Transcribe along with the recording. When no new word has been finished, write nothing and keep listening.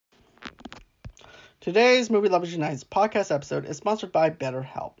Today's Movie Lovers United's podcast episode is sponsored by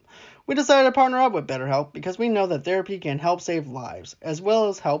BetterHelp. We decided to partner up with BetterHelp because we know that therapy can help save lives, as well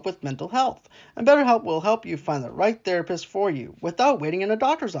as help with mental health. And BetterHelp will help you find the right therapist for you without waiting in a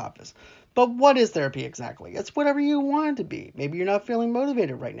doctor's office. But what is therapy exactly? It's whatever you want it to be. Maybe you're not feeling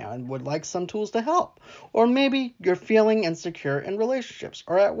motivated right now and would like some tools to help. Or maybe you're feeling insecure in relationships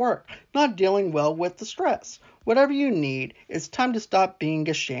or at work, not dealing well with the stress. Whatever you need, it's time to stop being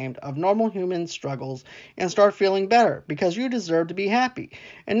ashamed of normal human struggles and start feeling better because you deserve to be happy.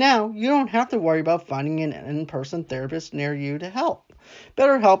 And now you don't have to worry about finding an in-person therapist near you to help.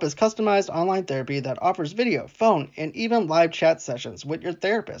 BetterHelp is customized online therapy that offers video, phone, and even live chat sessions with your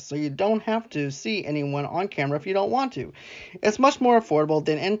therapist, so you don't have to see anyone on camera if you don't want to. It's much more affordable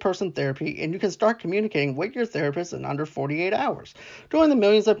than in-person therapy, and you can start communicating with your therapist in under 48 hours. Join the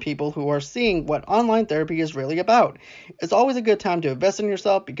millions of people who are seeing what online therapy is really about. It's always a good time to invest in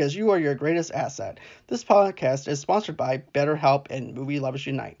yourself because you are your greatest asset. This podcast is sponsored by BetterHelp and Movie Lovers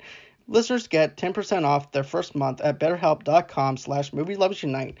Unite. Listeners get 10% off their first month at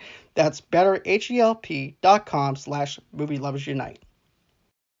betterhelp.com/movieloversunite. That's betterhelp.com/movieloversunite.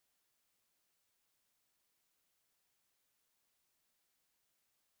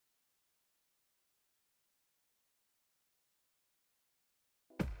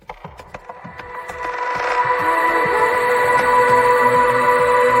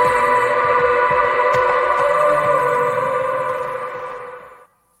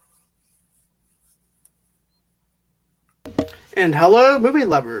 And hello, movie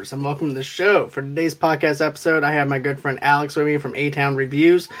lovers, and welcome to the show. For today's podcast episode, I have my good friend Alex with me from A-Town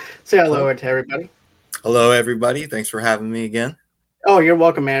Reviews. Say hello to everybody. Hello, everybody. Thanks for having me again. Oh, you're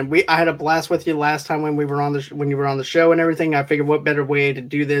welcome, man. I had a blast with you last time when you were on the show and everything. I figured what better way to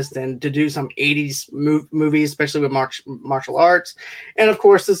do this than to do some 80s movies, especially with martial arts. And of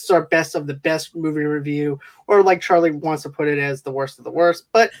course, this is our best of the best movie review, or like Charlie wants to put it, as the worst of the worst.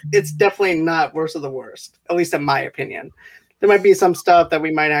 But it's definitely not worst of the worst, at least in my opinion. There might be some stuff that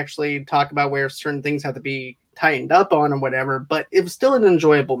we might actually talk about where certain things have to be tightened up on or whatever, but it was still an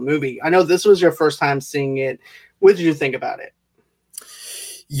enjoyable movie. I know this was your first time seeing it. What did you think about it?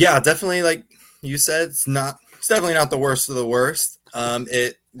 Yeah, definitely. Like you said, it's definitely not the worst of the worst.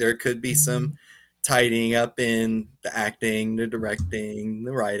 There could be some tidying up in the acting, the directing,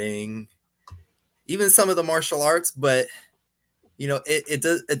 the writing, even some of the martial arts, but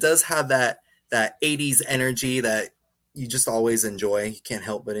it does have that 80s energy that you just always enjoy. You can't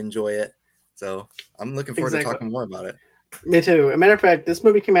help but enjoy it. So I'm looking forward to talking more about it. Me too. As a matter of fact, this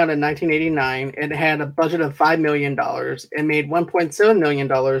movie came out in 1989. It had a budget of $5 million. It made $1.7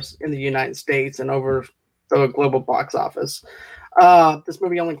 million in the United States and over the global box office. This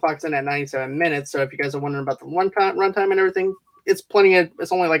movie only clocks in at 97 minutes. So if you guys are wondering about the runtime and everything, it's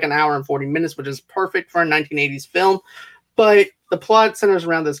only like an hour and 40 minutes, which is perfect for a 1980s film. But the plot centers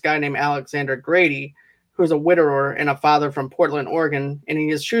around this guy named Alexander Grady, who's a widower and a father from Portland, Oregon, and he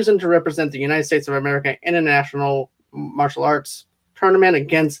is chosen to represent the United States of America in a national martial arts tournament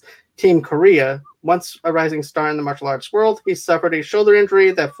against Team Korea. Once a rising star in the martial arts world, he suffered a shoulder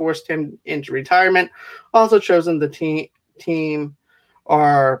injury that forced him into retirement. Also chosen the team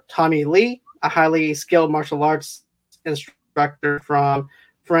are Tommy Lee, a highly skilled martial arts instructor from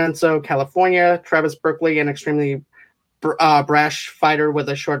Fresno, California, Travis Berkeley, an extremely brash fighter with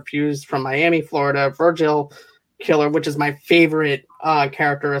a short fuse from Miami, Florida, Virgil Killer, which is my favorite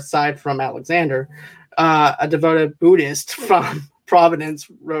character aside from Alexander, a devoted Buddhist from Providence,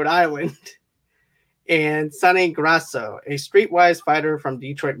 Rhode Island, and Sonny Grasso, a streetwise fighter from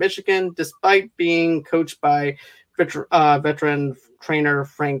Detroit, Michigan. Despite being coached by veteran trainer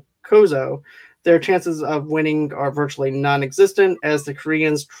Frank Kozo, their chances of winning are virtually non-existent as the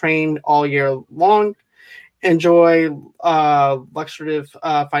Koreans train all year long, enjoy luxurious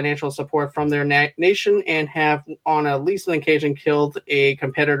financial support from their nation, and have on at least an occasion killed a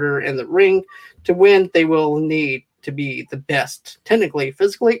competitor in the ring. To win, they will need to be the best, technically,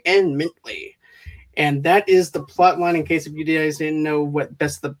 physically, and mentally. And that is the plot line, in case if you guys didn't know what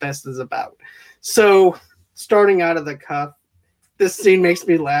Best of the Best is about. So, starting out of the cuff, this scene makes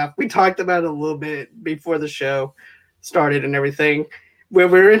me laugh. We talked about it a little bit before the show started and everything, where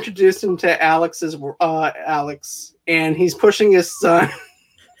we're introduced into Alex, and he's pushing his son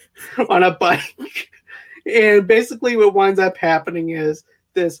on a bike. And basically what winds up happening is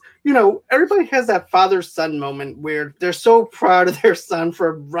this, everybody has that father-son moment where they're so proud of their son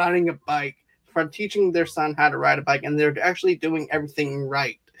for riding a bike, for teaching their son how to ride a bike, and they're actually doing everything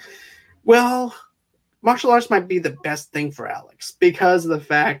right. Well, martial arts might be the best thing for Alex because of the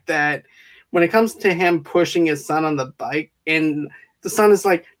fact that when it comes to him pushing his son on the bike, and the son is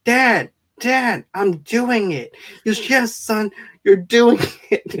like, Dad, Dad, I'm doing it. He goes, yes, son, you're doing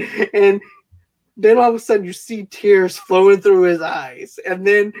it. And then all of a sudden you see tears flowing through his eyes. And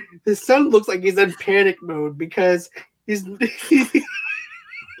then his son looks like he's in panic mode because he's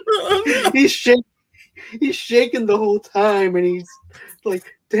he's shaking. He's shaking the whole time, and he's like,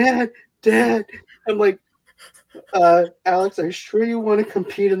 Dad, Dad. I'm like, Alex, are you sure you want to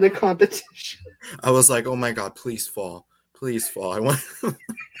compete in the competition? I was like, oh my God, please fall. Please fall. I want.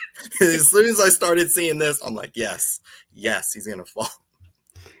 As soon as I started seeing this, I'm like, yes, he's going to fall.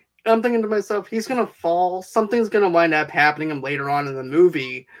 I'm thinking to myself, he's going to fall. Something's going to wind up happening him later on in the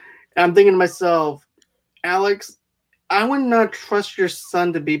movie. And I'm thinking to myself, Alex, I would not trust your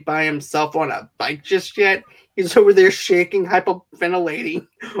son to be by himself on a bike just yet. He's over there shaking, hyperventilating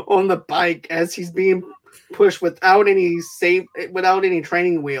on the bike as he's being pushed without any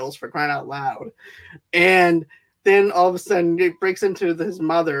training wheels, for crying out loud. And then all of a sudden it breaks into his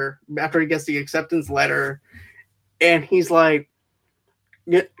mother after he gets the acceptance letter, and he's like,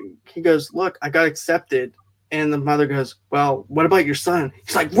 he goes, look, I got accepted. And the mother goes, well, what about your son?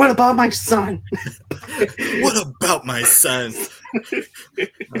 He's like, what about my son? What about my son?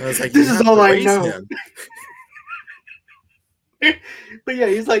 I was like, this is all I know. But yeah,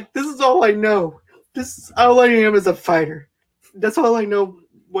 he's like, this is all I know. This is all I am as a fighter. That's all I know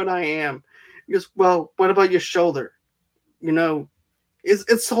what I am. He goes, well, what about your shoulder? You know,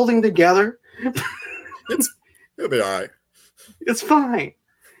 it's holding together. It'll be all right. It's fine.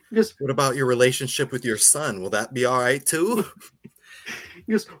 Just, what about your relationship with your son? Will that be all right too?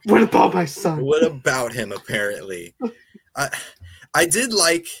 He goes, what about my son? What about him? Apparently, I did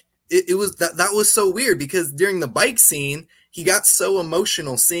like it. It was that was so weird because during the bike scene, he got so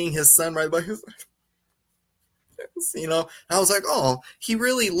emotional seeing his son ride by his. You know, I was like, oh, he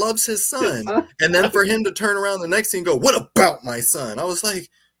really loves his son. And then for him to turn around the next scene and go, what about my son? I was like,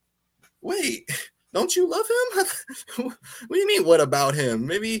 wait. Don't you love him? What do you mean, what about him?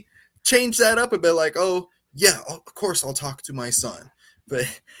 Maybe change that up a bit, like, oh, yeah, of course I'll talk to my son. But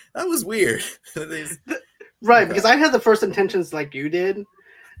that was weird. Right, because I had the first intentions like you did.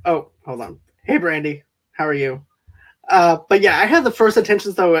 Oh, hold on. Hey, Brandy. How are you? But yeah, I had the first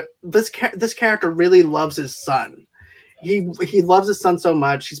intentions, though. This character really loves his son. He loves his son so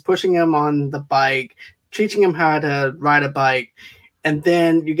much. He's pushing him on the bike, teaching him how to ride a bike. And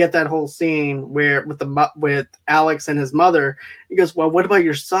then you get that whole scene where with Alex and his mother, he goes, well, what about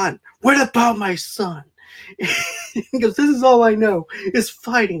your son? What about my son? He goes, this is all I know is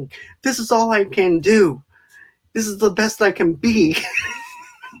fighting. This is all I can do. This is the best I can be.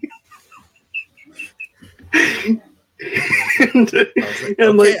 I was like,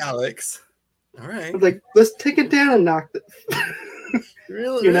 okay, Alex. All right. I was like, let's take it down and knock it.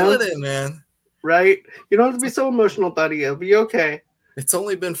 Reel it in, man. Right? You don't have to be so emotional, buddy. It'll be okay. It's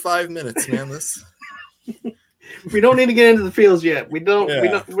only been 5 minutes, man. We don't need to get into the fields yet. We don't.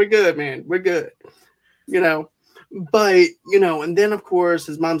 We're good, man. We're good. You know, but you know, and then of course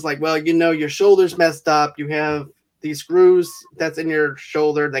his mom's like, well, you know, your shoulder's messed up. You have these screws that's in your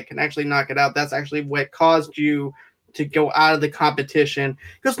shoulder that can actually knock it out. That's actually what caused you to go out of the competition.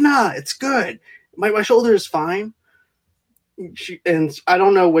 He goes, nah, it's good. My shoulder is fine. And I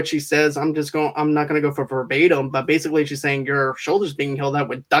don't know what she says. I'm not going to go for verbatim, but basically she's saying your shoulder's being held up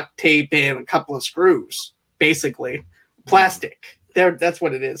with duct tape and a couple of screws, basically plastic. That's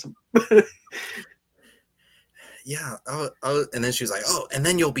what it is. Yeah. And then she was like, oh, and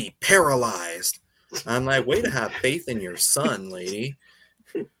then you'll be paralyzed. I'm like, way to have faith in your son, lady.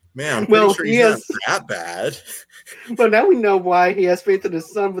 Man, I'm pretty sure he's not that bad. Well, now we know why he has faith in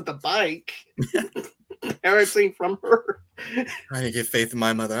his son with the bike. Parenting from her. Trying to get faith in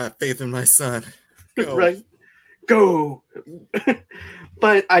my mother. I have faith in my son. Go. Right. Go.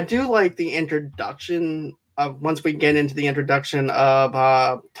 But I do like the introduction of, once we get into the introduction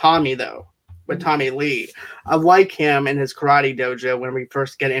of Tommy, though, with Tommy Lee. I like him in his karate dojo when we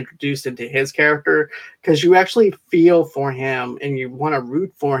first get introduced into his character, because you actually feel for him and you want to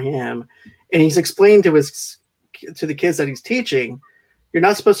root for him. And he's explained to the kids that he's teaching, you're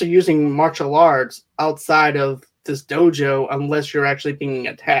not supposed to be using martial arts outside of this dojo unless you're actually being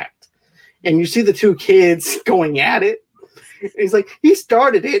attacked. And you see the two kids going at it. And he's like, he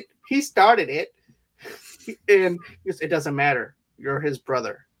started it. And it doesn't matter. You're his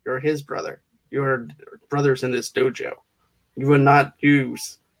brother. You're brothers in this dojo. You will not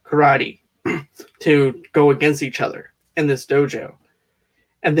use karate to go against each other in this dojo.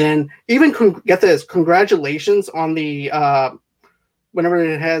 And then even get this, congratulations on the whenever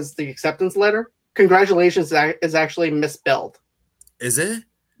it has the acceptance letter, congratulations is actually misspelled. Is it?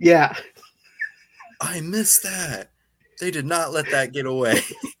 Yeah. I missed that. They did not let that get away.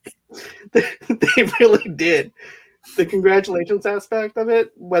 They really did. The congratulations aspect of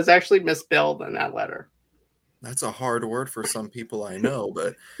it was actually misspelled in that letter. That's a hard word for some people I know,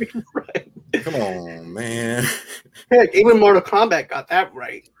 but Right. come on, man. Heck, even Mortal Kombat got that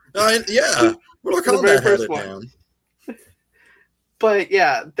right. Yeah, Mortal The very Kombat had first it one. down. But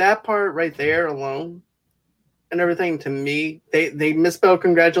yeah, that part right there alone and everything, to me, they misspelled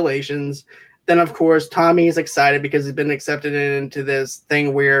congratulations. Then of course Tommy's excited because he's been accepted into this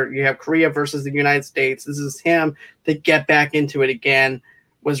thing where you have Korea versus the United States. This is him to get back into it again.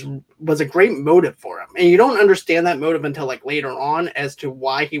 Was a great motive for him, and you don't understand that motive until like later on as to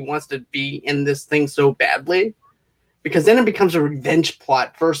why he wants to be in this thing so badly, because then it becomes a revenge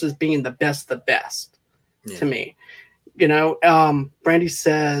plot versus being the best to me. You know, Brandy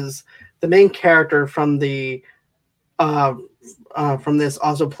says the main character from the from this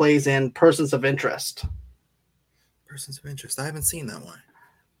also plays in Persons of Interest. Persons of Interest. I haven't seen that one.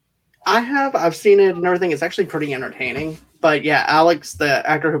 I've seen it and everything. It's actually pretty entertaining. But yeah, Alex, the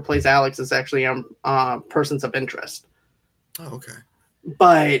actor who plays Alex, is actually Persons of Interest. Oh, okay.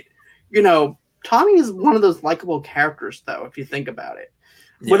 But you know, Tommy is one of those likable characters, though, if you think about it.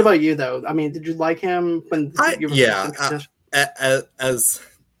 Yeah. What about you, though? I mean, did you like him when you were as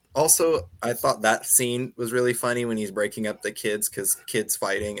also, I thought that scene was really funny when he's breaking up the kids, because kids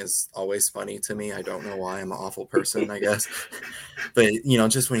fighting is always funny to me. I don't know why. I'm an awful person, I guess. But, you know,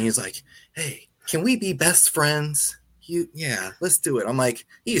 just when he's like, hey, can we be best friends? Yeah, let's do it. I'm like,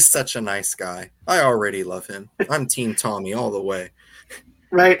 he's such a nice guy. I already love him. I'm Team Tommy all the way.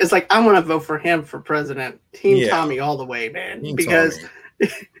 Right? It's like, I want to vote for him for president. Team Tommy all the way, man. Team because,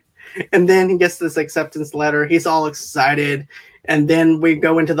 and then he gets this acceptance letter. He's all excited. And then we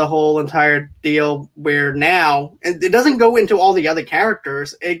go into the whole entire deal where now it doesn't go into all the other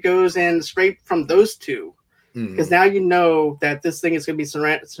characters. It goes in straight from those two. Because now you know that this thing is going to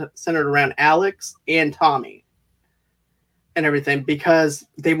be centered around Alex and Tommy and everything, because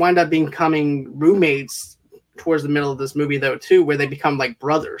they wind up becoming roommates towards the middle of this movie, though, too, where they become like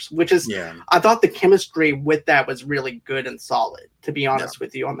brothers, which is, I thought the chemistry with that was really good and solid, to be honest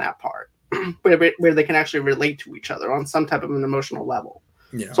with you on that part. Where they can actually relate to each other on some type of an emotional level.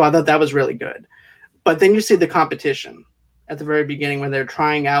 Yeah. So I thought that was really good. But then you see the competition at the very beginning when they're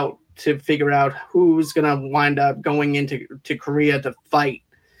trying out to figure out who's going to wind up going into Korea to fight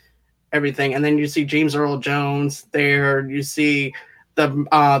everything. And then you see James Earl Jones there. You see the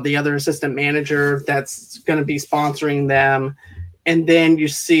other assistant manager that's going to be sponsoring them. And then you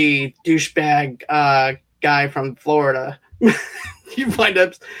see douchebag guy from Florida. You wind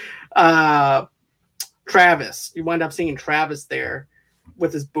up... Travis. You wind up seeing Travis there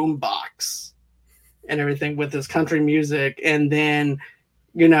with his boombox and everything, with his country music, and then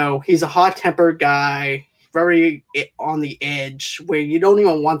you know he's a hot-tempered guy, very on the edge, where you don't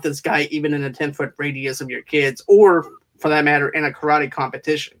even want this guy even in a 10-foot radius of your kids, or for that matter, in a karate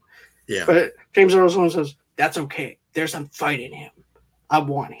competition. Yeah. But James Earl Jones says that's okay. There's some fight in him. I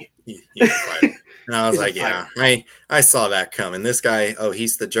want him. And I was like, yeah, I saw that coming. This guy,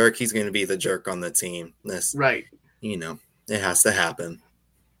 he's the jerk. He's going to be the jerk on the team. This, right. You know, it has to happen.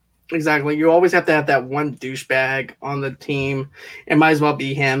 Exactly. You always have to have that one douchebag on the team. It might as well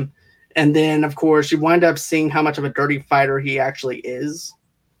be him. And then, of course, you wind up seeing how much of a dirty fighter he actually is.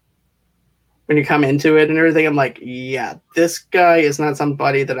 When you come into it and everything, I'm like, yeah, this guy is not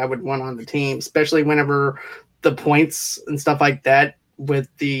somebody that I would want on the team, especially whenever the points and stuff like that with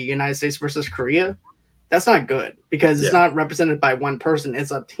the United States versus Korea, that's not good, because it's not represented by one person.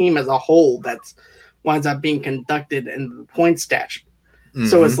 It's a team as a whole that's winds up being conducted in the point statute. Mm-hmm.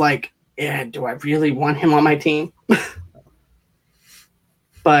 So it's like, yeah, do I really want him on my team?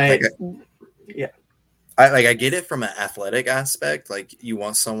 But I get it from an athletic aspect. Like, you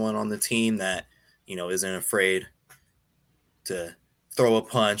want someone on the team that, you know, isn't afraid to throw a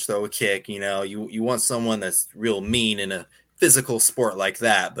punch, throw a kick. You know, you want someone that's real mean in a physical sport like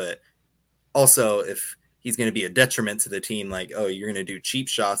that. But also, if he's going to be a detriment to the team, like, oh, you're going to do cheap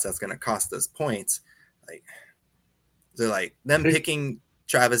shots that's going to cost us points. Like, they're like, them picking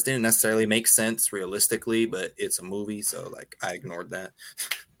Travis didn't necessarily make sense realistically, but it's a movie, so like I ignored that.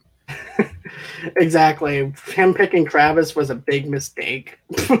 Exactly. Him picking Travis was a big mistake,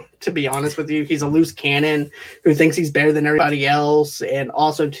 to be honest with you. He's a loose cannon who thinks he's better than everybody else. And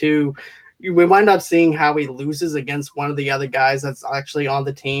also, too, we wind up seeing how he loses against one of the other guys that's actually on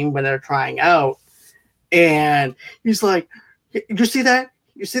the team when they're trying out. And he's like, you see that?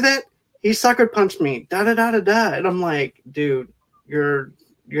 You see that? He sucker punched me. Da-da-da-da-da. And I'm like, dude, you're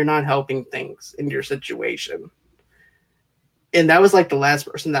not helping things in your situation. And that was like the last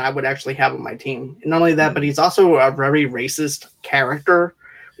person that I would actually have on my team. And not only that, but he's also a very racist character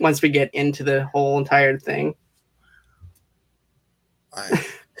once we get into the whole entire thing. I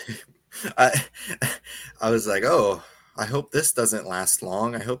was like, oh, I hope this doesn't last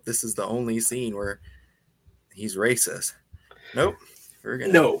long. I hope this is the only scene where he's racist. Nope.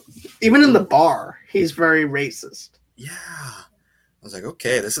 No, even in the bar, he's very racist. Yeah. I was like,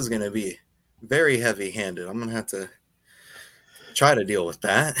 okay, this is going to be very heavy-handed. I'm going to have to try to deal with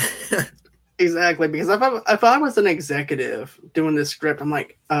that. Exactly, because if I was an executive doing this script, I'm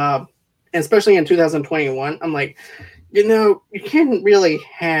like, especially in 2021, I'm like, you can't really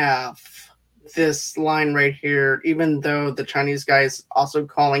have this line right here, even though the Chinese guy is also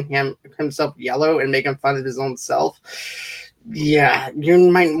calling himself yellow and making fun of his own self. Yeah,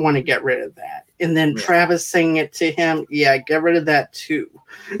 you might want to get rid of that. And then Travis saying it to him, yeah, get rid of that too.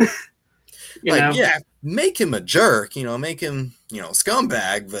 Yeah, make him a jerk, make him,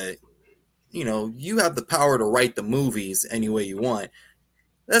 scumbag, but you have the power to write the movies any way you want.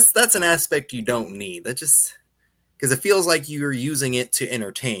 That's an aspect you don't need. That just because it feels like you're using it to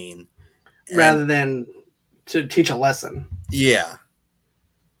entertain rather than to teach a lesson. Yeah.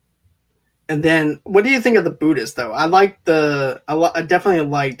 And then, what do you think of the Buddhist, though? I definitely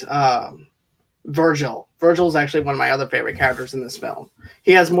liked Virgil. Virgil's actually one of my other favorite characters in this film.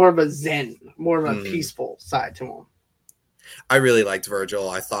 He has more of a zen, more of a peaceful side to him. I really liked Virgil.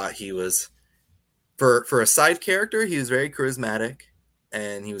 I thought he was, for a side character, he was very charismatic,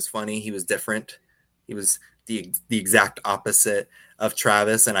 and he was funny. He was different. He was the exact opposite of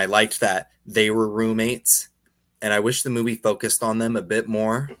Travis, and I liked that they were roommates, and I wish the movie focused on them a bit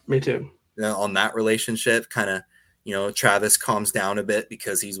more. Me too. On that relationship, kind of, Travis calms down a bit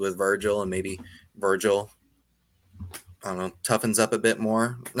because he's with Virgil, and maybe Virgil, I don't know, toughens up a bit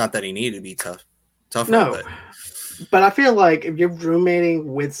more. Not that he needed to be tougher. No, but I feel like if you're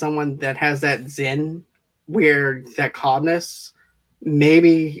roommating with someone that has that zen, that calmness,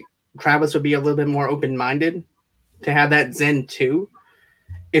 maybe Travis would be a little bit more open-minded to have that zen too.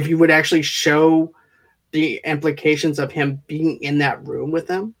 If you would actually show the implications of him being in that room with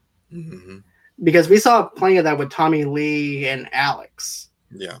them. Mm-hmm. Because we saw plenty of that with Tommy Lee and Alex.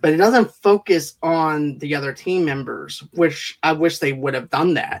 Yeah. But it doesn't focus on the other team members, which I wish they would have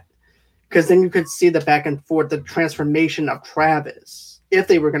done that. Because then you could see the back and forth, the transformation of Travis, if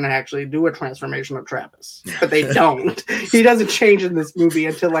they were going to actually do a transformation of Travis. But they don't. He doesn't change in this movie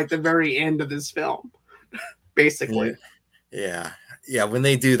until like the very end of this film, basically. Yeah. Yeah, when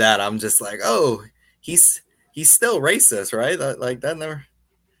they do that, I'm just like, oh, he's still racist, right? That never...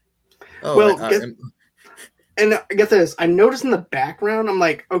 Oh, well, and get this. I noticed in the background, I'm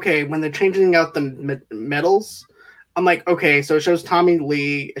like, okay, when they're changing out the medals, I'm like, okay, so it shows Tommy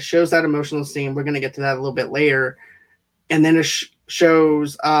Lee, it shows that emotional scene. We're going to get to that a little bit later. And then it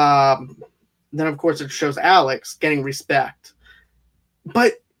shows, then of course it shows Alex getting respect.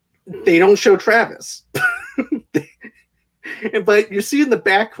 But they don't show Travis. But you see in the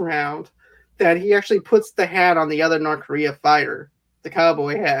background that he actually puts the hat on the other North Korea fighter, the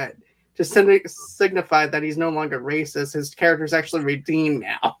cowboy hat. To signify that he's no longer racist. His character's actually redeemed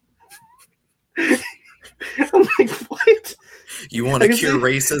now. I'm like, what? You want to cure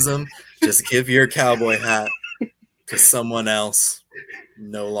racism? Just give your cowboy hat to someone else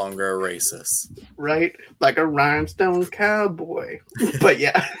no longer a racist. Right? Like a rhinestone cowboy. But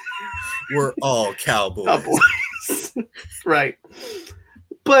yeah. We're all cowboys. Right.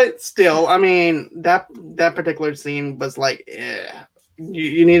 But still, I mean, that particular scene was like,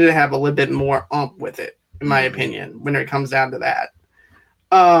 you need to have a little bit more with it, in my opinion, when it comes down to that.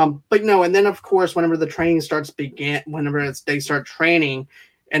 But no, and then of course, whenever the training they start training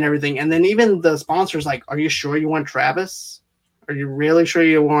and everything, and then even the sponsor's like, "Are you sure you want Travis? Are you really sure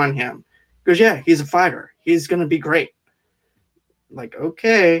you want him?" Because yeah, he's a fighter. He's gonna be great. Like,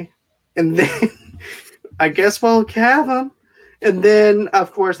 okay, and then I guess we'll have him. And then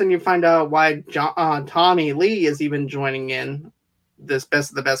of course, then you find out why Tommy Lee is even joining in this best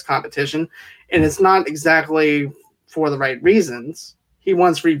of the best competition, and it's not exactly for the right reasons. He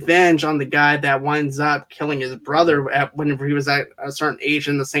wants revenge on the guy that winds up killing his brother whenever he was at a certain age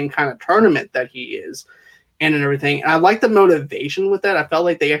in the same kind of tournament that he is, and everything. And I like the motivation with that. I felt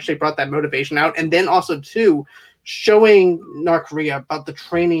like they actually brought that motivation out, and then also too showing North Korea about the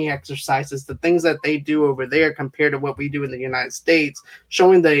training exercises, the things that they do over there compared to what we do in the United States,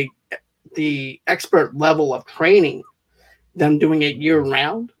 showing the expert level of training, them doing it year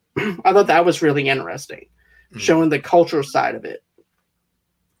round. I thought that was really interesting, showing the cultural side of it.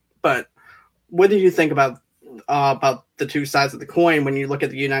 But what do you think about the two sides of the coin when you look at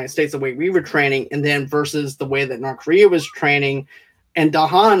the United States, the way we were training, and then versus the way that North Korea was training? And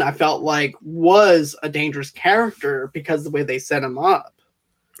Dahan, I felt like, was a dangerous character because of the way they set him up.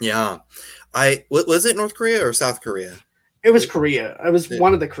 Yeah. Was it North Korea or South Korea? It was Korea. It was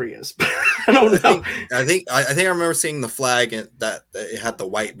one of the Koreas. I don't know. I think I remember seeing the flag and that it had the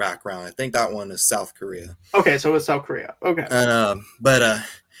white background. I think that one is South Korea. Okay, so it was South Korea. Okay.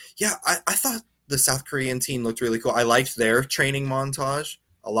 Yeah, I thought the South Korean team looked really cool. I liked their training montage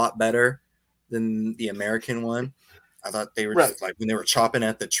a lot better than the American one. I thought they were just like when they were chopping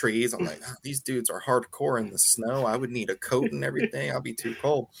at the trees. I'm like, oh, these dudes are hardcore in the snow. I would need a coat and everything. I'll be too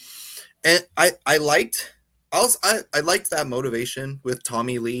cold. And I liked that motivation with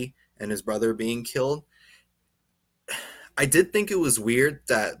Tommy Lee and his brother being killed. I did think it was weird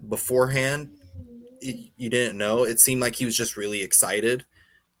that beforehand you didn't know. It seemed like he was just really excited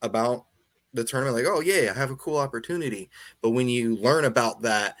about the tournament. Like, oh yeah, I have a cool opportunity. But when you learn about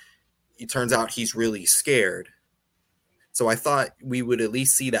that, it turns out he's really scared. So I thought we would at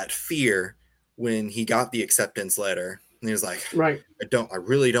least see that fear when he got the acceptance letter. And he was like, right. I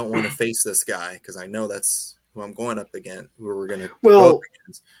really don't want to face this guy because I know that's who I'm going up against, who we're going to go up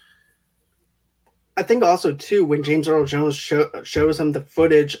against. I think also, too, when James Earl Jones shows him the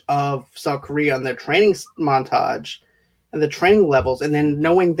footage of South Korea on their training montage and the training levels, and then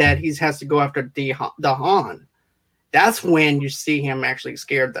knowing that he has to go after Dahan, that's when you see him actually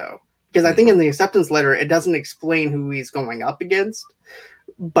scared, though. Because I think in the acceptance letter, it doesn't explain who he's going up against.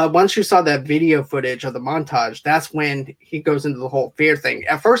 But once you saw that video footage of the montage, that's when he goes into the whole fear thing.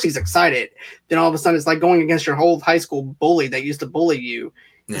 At first, he's excited. Then all of a sudden, it's like going against your whole high school bully that used to bully you.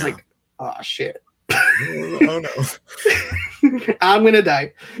 It's like, oh, shit. Oh, no. I'm going to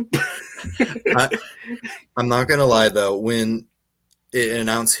die. I'm not going to lie, though. When it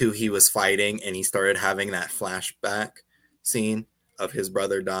announced who he was fighting and he started having that flashback scene of his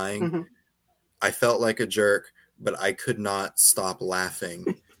brother dying, I felt like a jerk, but I could not stop laughing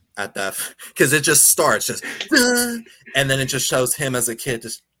at that because it just starts and then it just shows him as a kid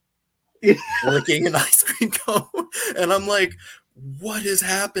just licking an ice cream cone, and I'm like, what is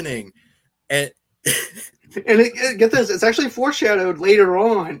happening? And get this, it's actually foreshadowed later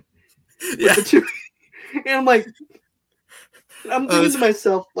on. Yeah. And I'm like, I'm thinking to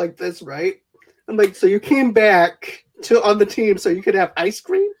myself like this, right? I'm like, so you came back on the team so you could have ice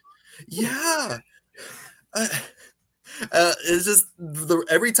cream? Yeah. It's just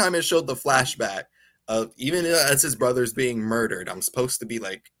every time it showed the flashback of even as his brother's being murdered, I'm supposed to be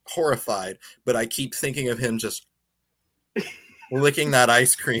like horrified, but I keep thinking of him just licking that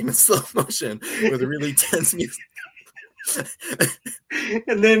ice cream in slow motion with really tense music.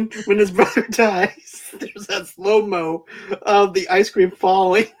 And then when his brother dies, there's that slow-mo of the ice cream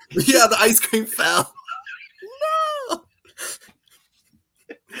falling. Yeah, the ice cream fell. No.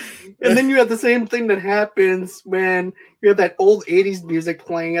 And then you have the same thing that happens when you have that old 80s music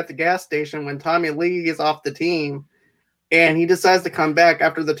playing at the gas station when Tommy Lee is off the team and he decides to come back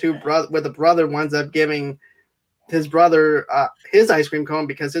after the brother winds up giving his brother his ice cream cone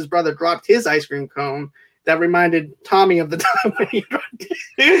because his brother dropped his ice cream cone. That reminded Tommy of the time when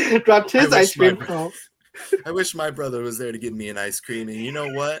he dropped his ice cream cone. I wish my brother was there to give me an ice cream. And you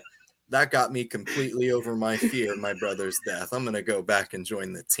know what? That got me completely over my fear of my brother's death. I'm going to go back and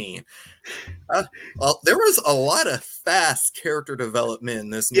join the team. There was a lot of fast character development in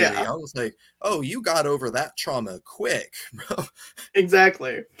this movie. Yeah. I was like, oh, you got over that trauma quick, bro.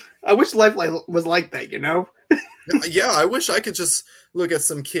 Exactly. I wish life was like that, you know? Yeah, I wish I could just look at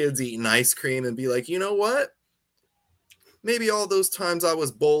some kids eating ice cream and be like, you know what? Maybe all those times I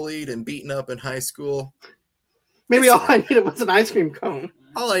was bullied and beaten up in high school. Maybe all I needed was an ice cream cone.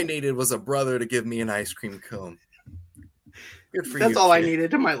 All I needed was a brother to give me an ice cream cone. Good for you. That's all I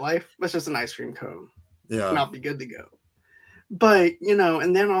needed in my life. Was just an ice cream cone. Yeah. And I'll be good to go. But, you know,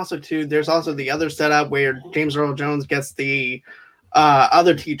 and then also, too, there's also the other setup where James Earl Jones gets the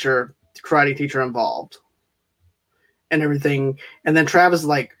other teacher, karate teacher involved and everything. And then Travis is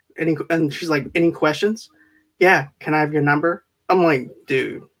like, and she's like, any questions? Yeah. Can I have your number? I'm like,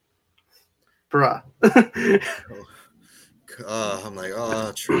 dude, bruh. I'm like,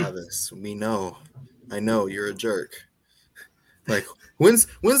 oh, Travis, I know you're a jerk. Like, when's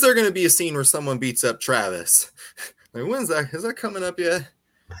there going to be a scene where someone beats up Travis? Like, when's that? Is that coming up yet?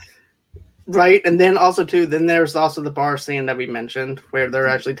 Right. And then also, too, then there's also the bar scene that we mentioned where they're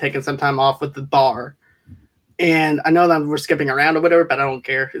actually taking some time off with the bar. And I know that we're skipping around or whatever, but I don't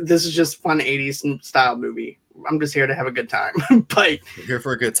care. This is just fun 80s style movie. I'm just here to have a good time. But we're here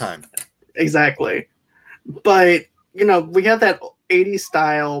for a good time. Exactly. But, you know, we have that 80s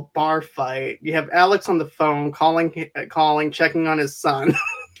style bar fight. You have Alex on the phone calling, checking on his son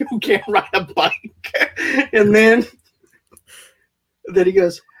who can't ride a bike. And then he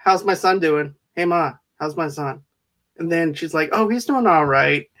goes, how's my son doing? Hey, Ma, how's my son? And then she's like, oh, he's doing all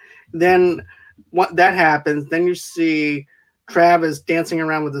right. Then what that happens, then you see Travis dancing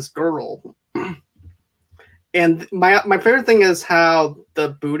around with this girl. And my favorite thing is how the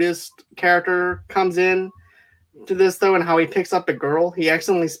Buddhist character comes in to this though, and how he picks up a girl. He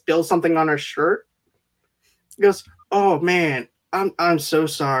accidentally spills something on her shirt. He goes, "Oh man, I'm so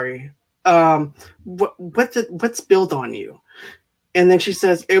sorry. What spilled on you?" And then she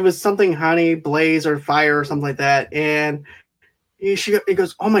says it was something honey, blaze, or fire, or something like that. And he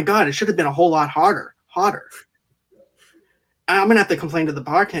goes, "Oh my god, it should have been a whole lot hotter. I'm gonna have to complain to the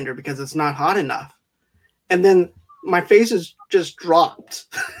bartender because it's not hot enough." And then my face is just dropped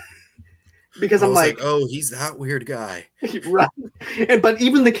because I'm like, "Oh, he's that weird guy." Right. But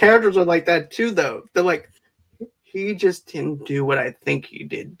even the characters are like that too, though. They're like, he just didn't do what I think he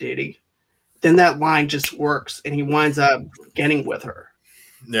did he? Then that line just works, and he winds up getting with her.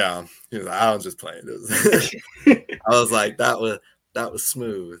 Yeah, he was like, I was just playing this. I was like, that was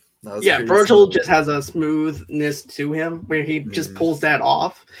smooth. That was Virgil smooth. just has a smoothness to him where he just pulls that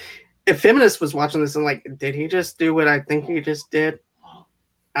off. If Feminist was watching this and like, did he just do what I think he just did?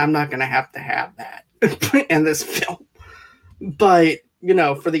 I'm not gonna have that in this film. But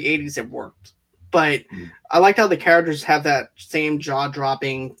for the 80s it worked. But I liked how the characters have that same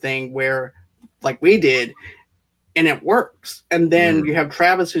jaw-dropping thing where, like we did, and it works. And then you have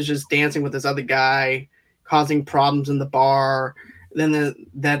Travis who's just dancing with this other guy, causing problems in the bar. Then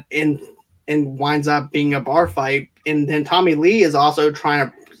that winds up being a bar fight. And then Tommy Lee is also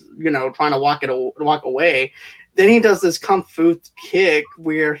trying to walk away. Then he does this kung fu kick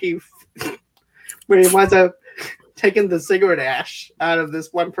where he winds up taking the cigarette ash out of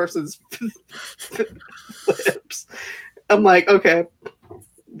this one person's lips. I'm like, okay,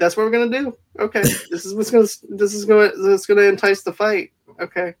 that's what we're gonna do. Okay, this is gonna entice the fight.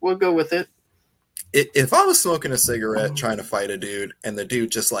 Okay, we'll go with it. If I was smoking a cigarette trying to fight a dude and the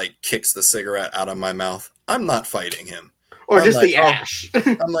dude just like kicks the cigarette out of my mouth, I'm not fighting him. Or I'm just like, the ash.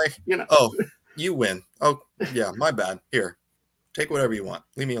 I'm like, oh, you win. Oh, yeah, my bad. Here, take whatever you want.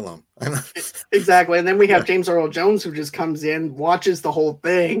 Leave me alone. Exactly. And then we have James Earl Jones who just comes in, watches the whole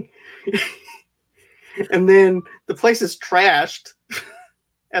thing. And then the place is trashed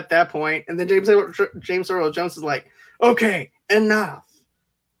at that point. And then James Earl Jones is like, okay, enough.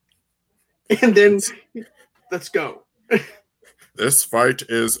 And then let's go. This fight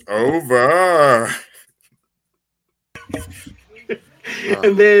is over.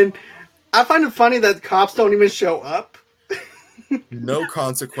 And then I find it funny that cops don't even show up. No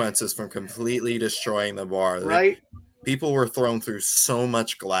consequences from completely destroying the bar. Right? People were thrown through so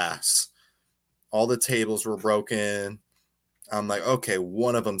much glass. All the tables were broken. I'm like, okay,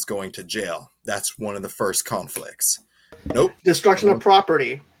 one of them's going to jail. That's one of the first conflicts. Nope. Destruction of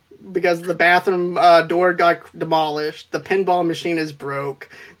property. Because the bathroom door got demolished. The pinball machine is broke.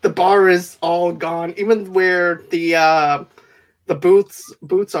 The bar is all gone. Even where the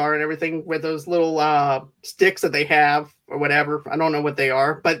booths are and everything, with those little sticks that they have or whatever. I don't know what they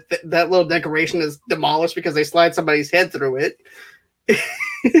are, but that little decoration is demolished because they slide somebody's head through it.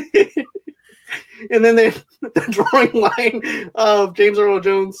 And then the drawing line of James Earl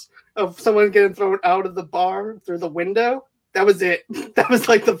Jones of someone getting thrown out of the bar through the window. That was it. That was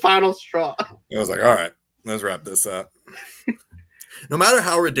like the final straw. I was like, all right, let's wrap this up. No matter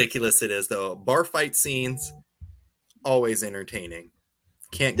how ridiculous it is, though, bar fight scenes, always entertaining.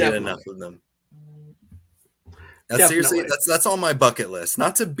 Can't get enough of them. Seriously, that's on my bucket list.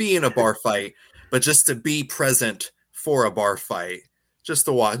 Not to be in a bar fight, but just to be present for a bar fight. Just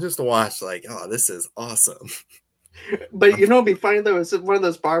to watch, like, oh, this is awesome. But it'd be funny though. It's one of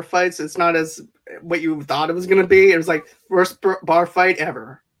those bar fights. It's not as what you thought it was going to be. It was like worst bar fight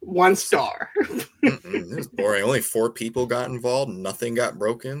ever. 1 star. It was boring. Only 4 people got involved. Nothing got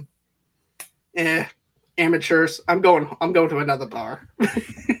broken. Amateurs. I'm going to another bar.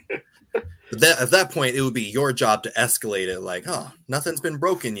 At that point, it would be your job to escalate it. Like, oh, nothing's been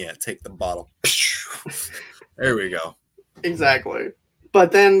broken yet. Take the bottle. There we go. Exactly.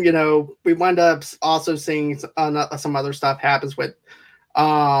 But then, we wind up also seeing some other stuff happens with,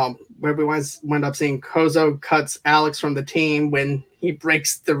 where we wind up seeing Kozo cuts Alex from the team when he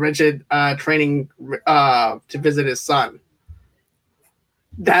breaks the rigid training to visit his son.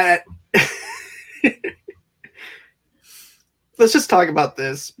 That let's just talk about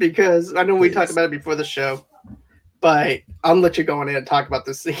this because I know we talked about it before the show, but I'll let you go on in and talk about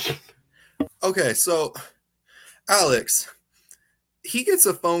this scene. Okay, so Alex, he gets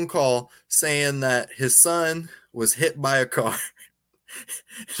a phone call saying that his son was hit by a car.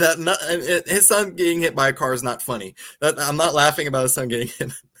 His son getting hit by a car is not funny. I'm not laughing about his son getting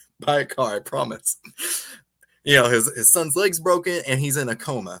hit by a car, I promise. His son's leg's broken and he's in a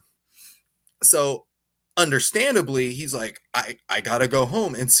coma. So understandably, he's like, I gotta go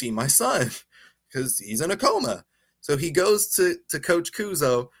home and see my son because he's in a coma. So he goes to Coach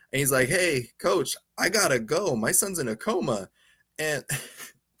Kuzo and he's like, hey, coach, I gotta go. My son's in a coma. And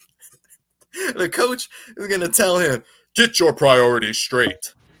the coach is gonna tell him, get your priorities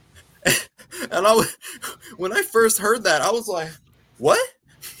straight. And when I first heard that, I was like, what?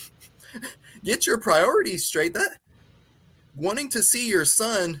 Get your priorities straight? That wanting to see your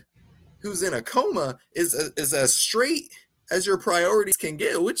son who's in a coma is as straight as your priorities can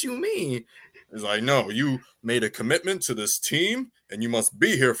get. What you mean? It's like, no, you made a commitment to this team and you must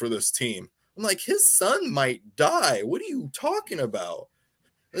be here for this team. I'm like, his son might die. What are you talking about?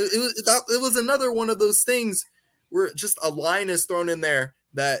 It was another one of those things where just a line is thrown in there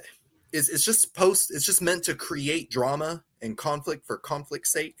that it's just meant to create drama and conflict for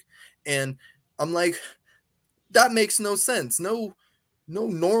conflict's sake. And I'm like, that makes no sense. No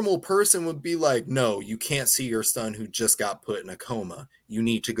normal person would be like, no, you can't see your son who just got put in a coma. You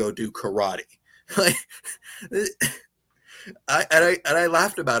need to go do karate. Like, I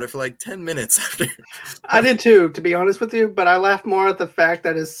laughed about it for like 10 minutes after. I did too, to be honest with you, but I laughed more at the fact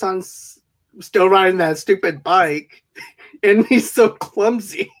that his son's still riding that stupid bike and he's so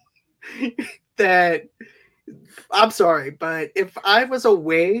clumsy that I'm sorry, but if I was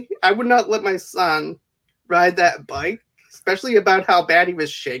away, I would not let my son ride that bike, especially about how bad he was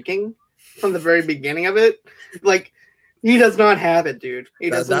shaking from the very beginning of it. Like, he does not have it, dude. He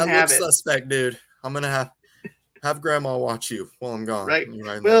doesn't have it. Suspect, dude. I'm gonna have grandma watch you while I'm gone. Right.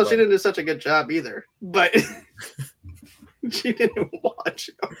 Well, she didn't do such a good job either, but she didn't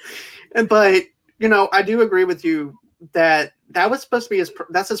watch him. But you know, I do agree with you that was supposed to be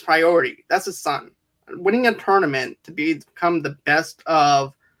that's his priority. That's his son. Winning a tournament to become the best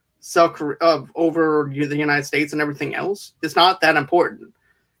of over the United States and everything else is not that important.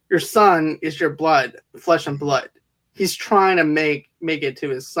 Your son is your blood, flesh and blood. He's trying to make it to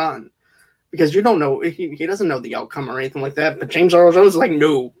his son because you don't know, he doesn't know the outcome or anything like that. But James Earl Jones is like,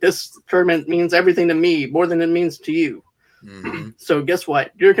 no, this tournament means everything to me more than it means to you. Mm-hmm. So guess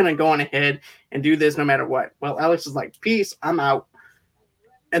what? You're going to go on ahead and do this no matter what. Well, Alex is like, peace, I'm out.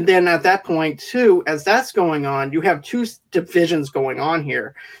 And then at that point, too, as that's going on, you have two divisions going on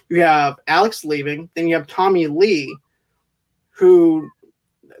here. You have Alex leaving, then you have Tommy Lee, who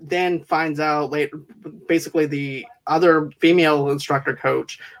then finds out later, basically the other female instructor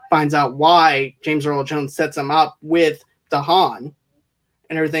coach finds out why James Earl Jones sets him up with Dahan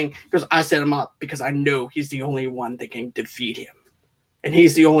and everything. Because I set him up because I know he's the only one that can defeat him. And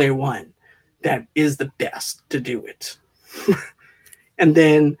he's the only one that is the best to do it. And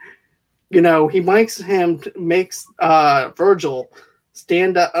then, you know, he makes Virgil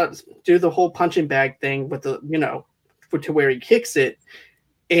stand up, do the whole punching bag thing with the, you know, to where he kicks it.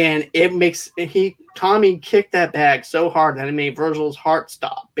 And it makes Tommy kicked that bag so hard that it made Virgil's heart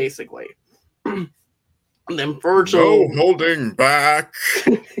stop, basically. And then Virgil. No holding back.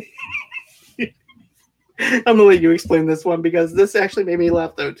 I'm going to let you explain this one because this actually made me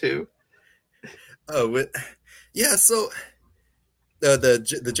laugh, though, too. Oh, yeah, so.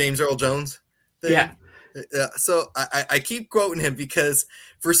 The James Earl Jones thing. Yeah. So I keep quoting him because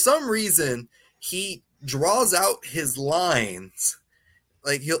for some reason he draws out his lines.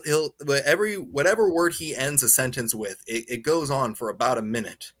 Like he'll whatever word he ends a sentence with, it goes on for about a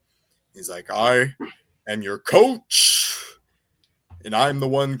minute. He's like, I am your coach and I'm the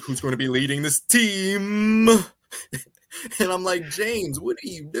one who's going to be leading this team. And I'm like, James, what are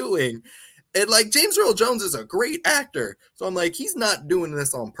you doing? And like James Earl Jones is a great actor. So I'm like, he's not doing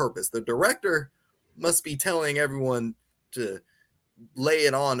this on purpose. The director must be telling everyone to lay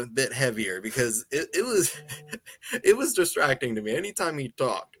it on a bit heavier because it was distracting to me. Anytime he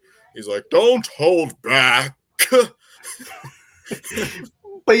talked, he's like, don't hold back.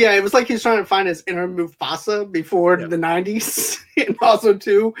 But yeah, it was like he's trying to find his inner Mufasa before the 90s. And also,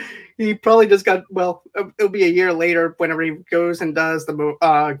 too, he probably just got, well, it'll be a year later whenever he goes and does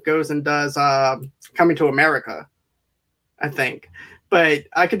Coming to America, I think. But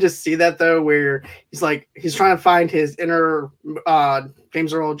I could just see that, though, where he's trying to find his inner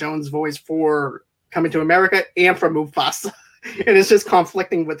James Earl Jones voice for Coming to America and for Mufasa. And it's just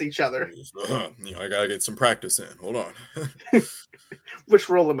conflicting with each other. You know, I got to get some practice in. Hold on. Which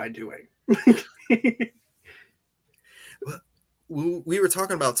role am I doing? We were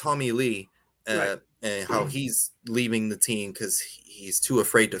talking about Tommy Lee right. And how he's leaving the team because he's too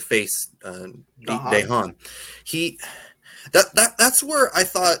afraid to face Dahan. That's where I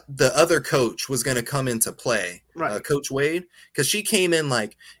thought the other coach was going to come into play, right. Coach Wade, because she came in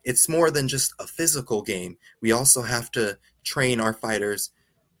like, it's more than just a physical game. We also have to train our fighters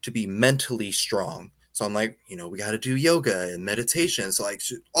to be mentally strong. So I'm like, we got to do yoga and meditation. So like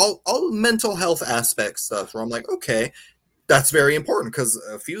all mental health aspect stuff where I'm like, okay, that's very important because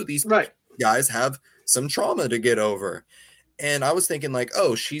a few of these guys have some trauma to get over. And I was thinking like,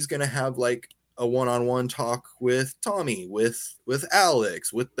 oh, she's going to have like a one-on-one talk with Tommy, with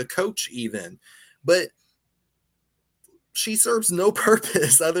Alex, with the coach even. But she serves no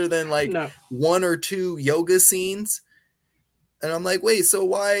purpose other than like one or two yoga scenes. And I'm like, wait, so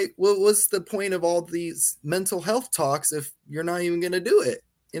what's the point of all these mental health talks if you're not even going to do it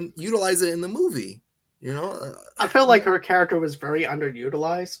and utilize it in the movie? I felt like her character was very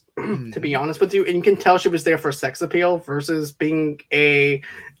underutilized, to be honest with you. And you can tell she was there for sex appeal versus being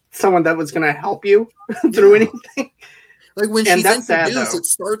someone that was going to help you through anything. Like when she's introduced, it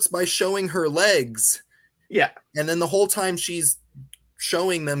starts by showing her legs. Yeah. And then the whole time she's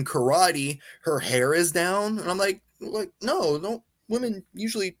showing them karate, her hair is down. And I'm like, no, don't women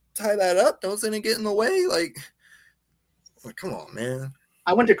usually tie that up? Doesn't it get in the way? Like come on, man.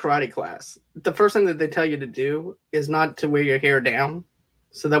 I went to karate class. The first thing that they tell you to do is not to wear your hair down.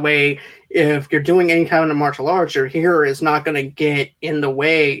 So that way, if you're doing any kind of martial arts, your hair is not going to get in the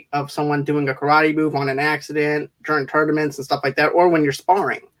way of someone doing a karate move on an accident during tournaments and stuff like that, or when you're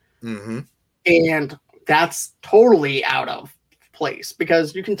sparring. Mm-hmm. And that's totally out of place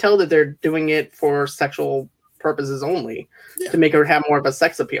because you can tell that they're doing it for sexual purposes only to make her have more of a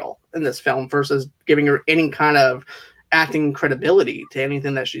sex appeal in this film versus giving her any kind of acting credibility to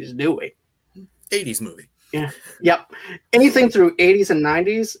anything that she's doing. 80s movie. Yeah. Yep. Anything through 80s and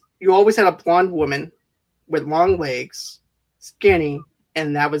 90s, you always had a blonde woman with long legs, skinny,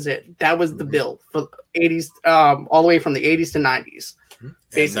 and that was it. That was the bill for 80s, all the way from the 80s to 90s.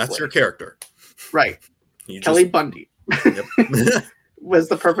 And that's your character. Right. Kelly Bundy was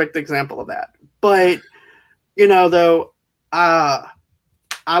the perfect example of that. But, though,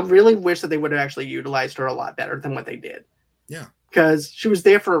 I really wish that they would have actually utilized her a lot better than what they did. Yeah. Because she was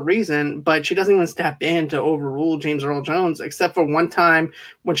there for a reason, but she doesn't even step in to overrule James Earl Jones, except for one time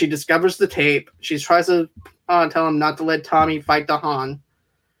when she discovers the tape. She tries to tell him not to let Tommy fight the Han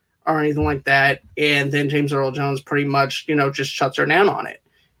or anything like that. And then James Earl Jones pretty much, just shuts her down on it.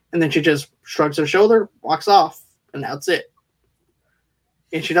 And then she just shrugs her shoulder, walks off, and that's it.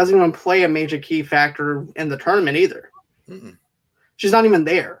 And she doesn't even play a major key factor in the tournament either. Mm-mm. She's not even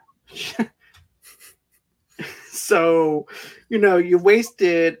there. So, you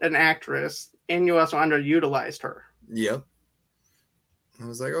wasted an actress and you also underutilized her. Yep. I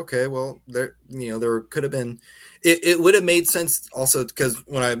was like, okay, well, there could have been, it would have made sense also because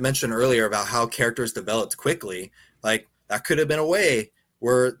when I mentioned earlier about how characters developed quickly, like that could have been a way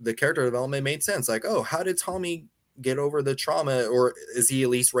where the character development made sense. Like, oh, how did Tommy get over the trauma, or is he at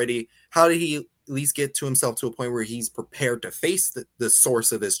least ready? How did he at least get to himself to a point where he's prepared to face the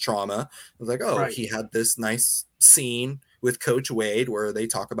source of his trauma? I was like, oh, He had this nice scene with Coach Wade where they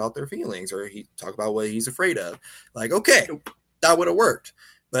talk about their feelings or he talk about what he's afraid of. Like, okay, that would have worked.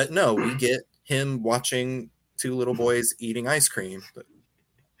 But no, we get him watching two little boys eating ice cream.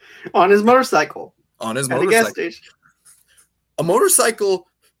 On his motorcycle. On his motorcycle. At a gas station. A motorcycle.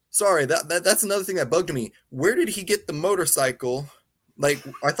 Sorry, that's another thing that bugged me. Where did he get the motorcycle? Like,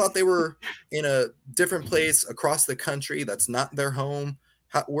 I thought they were in a different place across the country. That's not their home.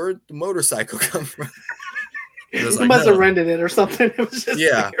 Where'd the motorcycle come from? He must have rented it or something. It was just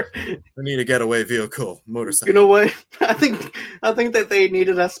there. I need a getaway vehicle, motorcycle. You know what? I think that they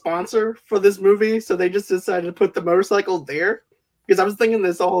needed a sponsor for this movie, so they just decided to put the motorcycle there. Because I was thinking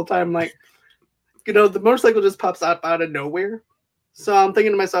this the whole time, like, the motorcycle just pops up out of nowhere. So I'm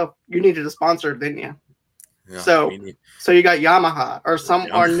thinking to myself, you needed a sponsor, didn't you? Yeah, so you got Yamaha or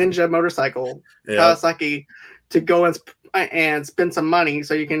Ninja motorcycle, Kawasaki, to go and spend some money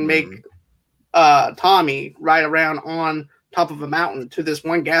so you can make Tommy ride around on top of a mountain to this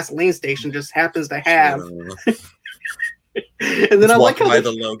one gasoline station just happens to have. And then I like how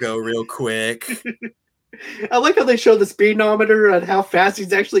the logo real quick. I like how they show the speedometer and how fast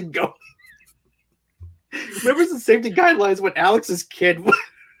he's actually going. Remember the safety guidelines when Alex's kid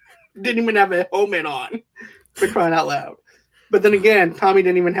didn't even have a helmet on, for crying out loud. But then again, Tommy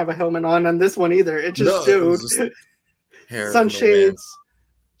didn't even have a helmet on this one either. It just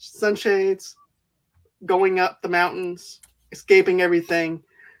sunshades, going up the mountains, escaping everything,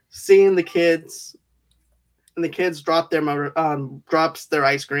 seeing the kids, and the kids drop drops their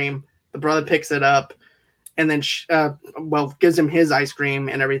ice cream. The brother picks it up, and then gives him his ice cream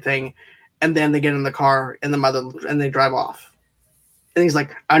and everything. And then they get in the car and they drive off. And he's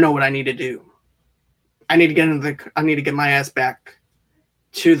like, I know what I need to do. I need to get my ass back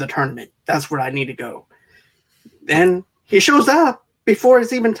to the tournament. That's where I need to go. Then he shows up before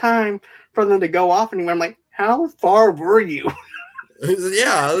it's even time for them to go off anywhere. I'm like, how far were you?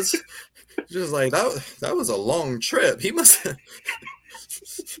 Yeah, it's just like that was a long trip. He must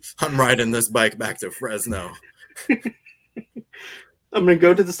I'm riding this bike back to Fresno. I'm gonna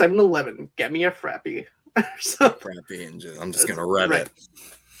go to the 7-Eleven, get me a Frappy. So, Frappy, and I'm just gonna rev it.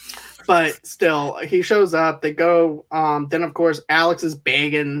 But still, he shows up. They go. Then, of course, Alex is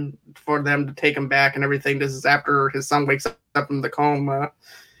begging for them to take him back and everything. This is after his son wakes up from the coma.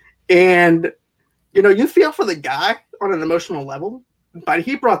 And, you feel for the guy on an emotional level. But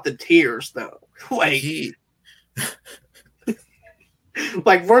he brought the tears, though. Like,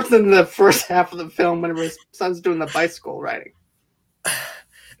 like worse than the first half of the film whenever his son's doing the bicycle riding.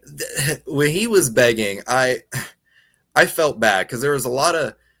 When he was begging, I felt bad because there was a lot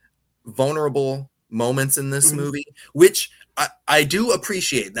of vulnerable moments in this movie, which I do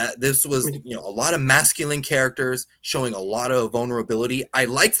appreciate. That this was a lot of masculine characters showing a lot of vulnerability. I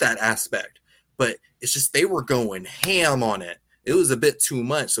liked that aspect, but it's just they were going ham on it. It was a bit too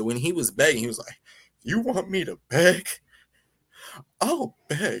much. So when he was begging, he was like, "You want me to beg? I'll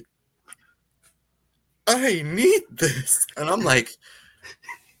beg. I need this." And I'm like,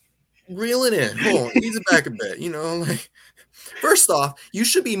 reel it in. Hold on, ease it back a bit. Like, first off, you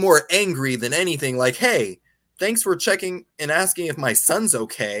should be more angry than anything. Like, hey, thanks for checking and asking if my son's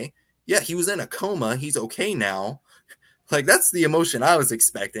okay. Yeah, he was in a coma. He's okay now. Like, that's the emotion I was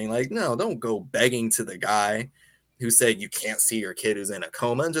expecting. Like, no, don't go begging to the guy who said you can't see your kid who's in a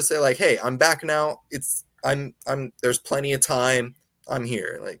coma, and just say like, hey, I'm back now. I'm there's plenty of time. I'm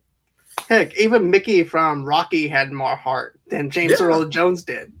here. Like, heck, even Mickey from Rocky had more heart than James Earl Jones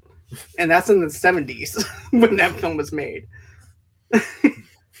did. And that's in the 70s when that film was made.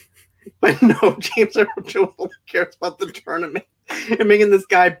 But no, James Earl Jones only cares about the tournament and making this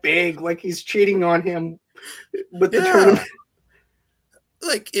guy beg like he's cheating on him with the tournament.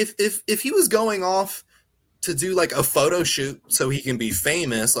 Like if he was going off to do like a photo shoot so he can be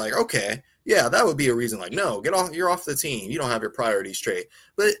famous, like, okay, yeah, that would be a reason. Like, no, get off, you're off the team. You don't have your priorities straight.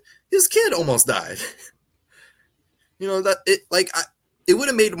 But his kid almost died. It would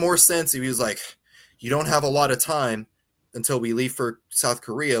have made more sense if he was like, you don't have a lot of time until we leave for South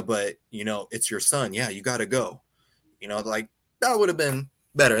Korea, but it's your son. Yeah, you got to go. Like, that would have been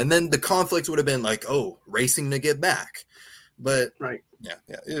better. And then the conflict would have been like, oh, racing to get back. But yeah,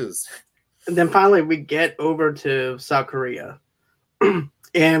 it was. And then finally we get over to South Korea.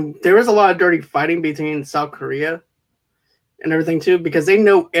 And there is a lot of dirty fighting between South Korea and everything too, because they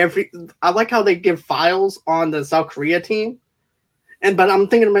know I like how they give files on the South Korea team. But I'm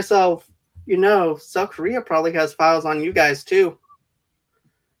thinking to myself, South Korea probably has files on you guys too,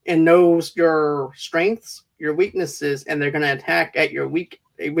 and knows your strengths, your weaknesses, and they're going to attack at your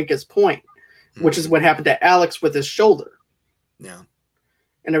weakest point, which is what happened to Alex with his shoulder. Yeah.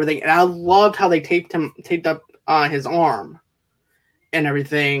 And everything. And I loved how they taped up his arm and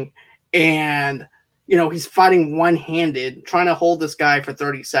everything. And, he's fighting one-handed, trying to hold this guy for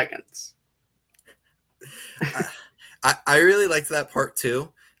 30 seconds. I really liked that part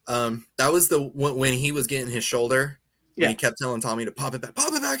too. That was when he was getting his shoulder. Yeah. He kept telling Tommy to pop it back in.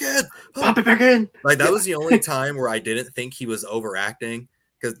 Pop it back in. Like, that was the only time where I didn't think he was overacting.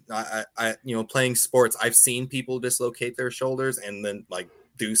 Because I playing sports, I've seen people dislocate their shoulders and then like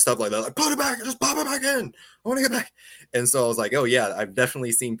do stuff like that. Like, put it back, just pop it back in. I want to get back. And so I was like, oh yeah, I've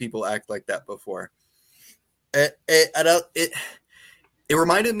definitely seen people act like that before. It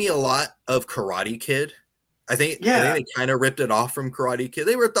reminded me a lot of Karate Kid. I think they kind of ripped it off from Karate Kid.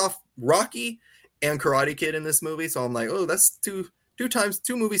 They ripped off Rocky and Karate Kid in this movie. So I'm like, oh, that's two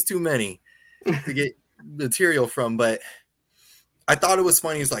movies too many to get material from. But I thought it was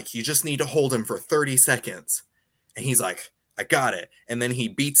funny. He's like, you just need to hold him for 30 seconds. And he's like, I got it. And then he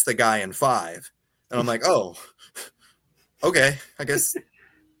beats the guy in 5. And I'm like, oh, okay. I guess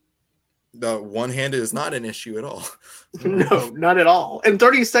the one-handed is not an issue at all. No, not at all. And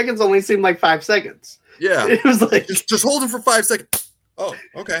 30 seconds only seemed like 5 seconds. Yeah. It was like, just hold him for 5 seconds. Oh,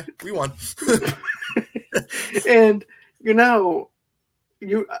 okay. We won. And,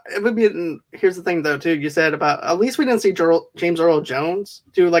 it would be, here's the thing though too, you said about, at least we didn't see James Earl Jones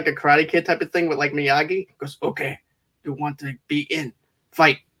do like a Karate Kid type of thing with like Miyagi. He goes, okay, you want to be in,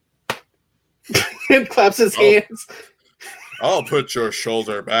 fight. And claps his hands. I'll put your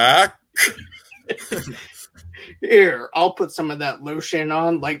shoulder back. Here, I'll put some of that lotion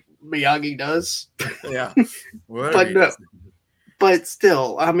on like Miyagi does. Yeah. But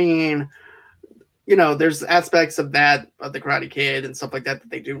still, I mean, there's aspects of that, of the Karate Kid and stuff like that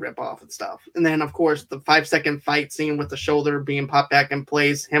they do rip off and stuff. And then, of course, the 5-second fight scene with the shoulder being popped back in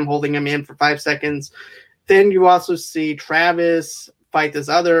place, him holding him in for 5 seconds. then you also see Travis fight this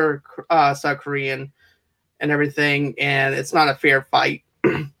other South Korean and everything, and it's not a fair fight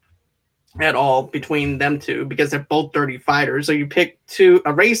at all between them two because they're both dirty fighters. So you pick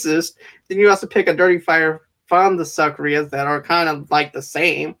a racist, then you also pick a dirty fighter from the South Koreas that are kind of like the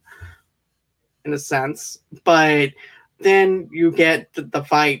same in a sense. But then you get the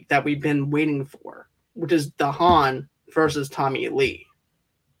fight that we've been waiting for, which is Dahan versus Tommy Lee.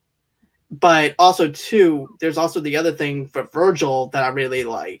 But also, too, there's also the other thing for Virgil that I really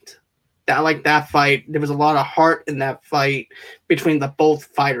liked. I like that fight. There was a lot of heart in that fight between the both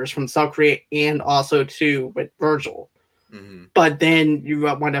fighters from South Korea and also, too, with Virgil. Mm-hmm. But then you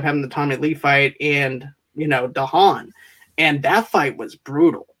wind up having the Tommy Lee fight and, Dahan. And that fight was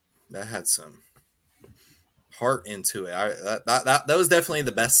brutal. That had some heart into it. That was definitely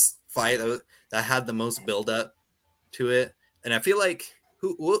the best fight. That had the most build up to it. And I feel like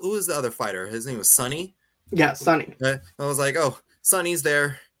who was the other fighter? His name was Sonny. Yeah, Sonny. I was like, oh, Sonny's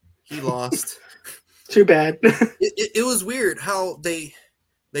there. He lost. Too bad. it was weird how they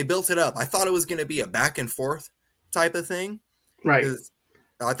built it up. I thought it was going to be a back and forth type of thing. Right.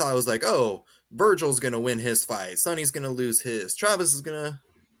 I thought it was like, oh, Virgil's going to win his fight. Sonny's going to lose his. Travis is going to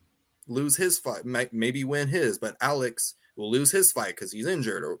lose his fight, maybe win his, but Alex will lose his fight because he's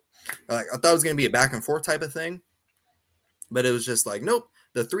injured. Or I thought it was going to be a back and forth type of thing. But it was just like, nope.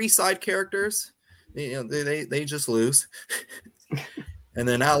 The three side characters, they just lose. And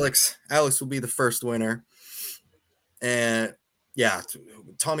then Alex will be the first winner. And yeah,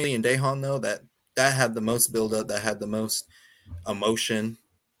 Tommy Lee and Dahan, though, that had the most build up, that had the most emotion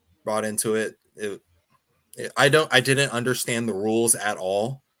brought into it. I didn't understand the rules at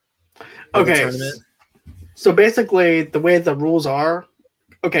all. Okay. So basically the way the rules are,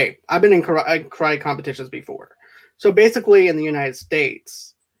 okay, I've been in karate competitions before. So basically in the United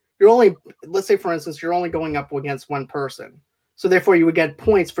States, let's say for instance, you're only going up against one person. So therefore you would get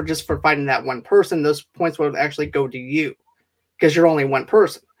points for fighting that one person. Those points would actually go to you because you're only one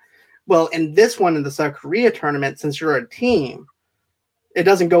person. Well, in this one, in the South Korea tournament, since you're a team, it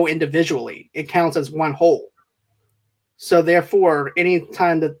doesn't go individually. It counts as one whole. So therefore, any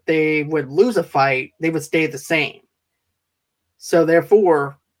time that they would lose a fight, they would stay the same. So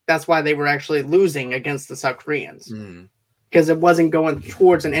therefore, that's why they were actually losing against the South Koreans. Because it wasn't going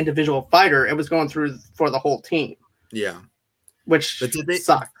towards an individual fighter. It was going through for the whole team. Yeah. Which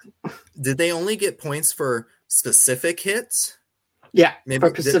sucked. Did they only get points for specific hits? Yeah, maybe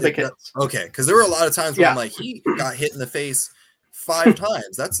for specific hits. Okay, because there were a lot of times where I'm like, he got hit in the face 5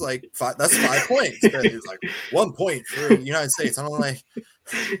 times. That's like 5. That's 5 points. It's like 1 point for the United States. I'm like,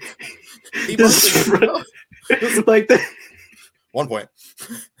 like that. 1 point.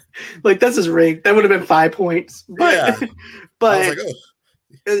 Like this is rigged. That would have been 5 points. But, yeah, but I was like, oh.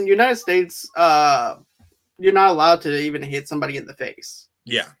 In the United States, you're not allowed to even hit somebody in the face.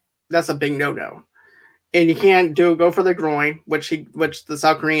 Yeah, that's a big no-no. And you can't go for the groin, which the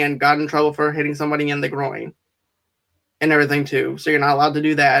South Korean got in trouble for hitting somebody in the groin and everything too. So you're not allowed to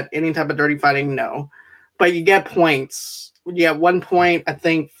do that. Any type of dirty fighting, no. But you get points. You get 1 point, I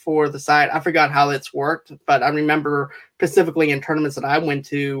think, for the side. I forgot how it's worked, but I remember specifically in tournaments that I went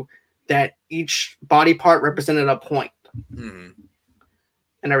to that each body part represented a point and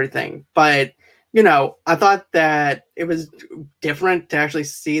everything. But I thought that it was different to actually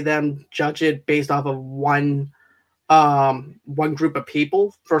see them judge it based off of one group of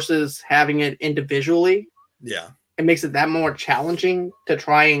people versus having it individually. Yeah. It makes it that more challenging to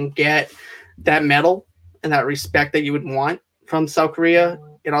try and get that medal and that respect that you would want from South Korea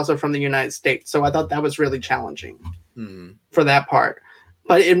and also from the United States. So I thought that was really challenging for that part.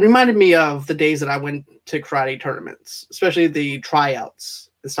 But it reminded me of the days that I went to karate tournaments, especially the tryouts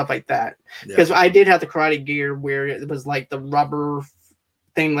and stuff like that. Because I did have the karate gear where it was like the rubber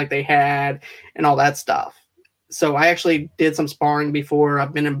thing like they had and all that stuff. So I actually did some sparring before.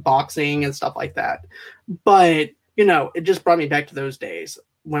 I've been in boxing and stuff like that. But, it just brought me back to those days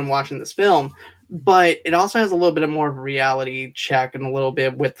when watching this film. But it also has a little bit of more of a reality check and a little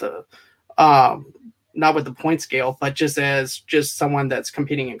bit with the, not with the point scale, but just as someone that's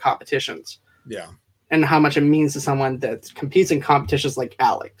competing in competitions. Yeah. And how much it means to someone that competes in competitions like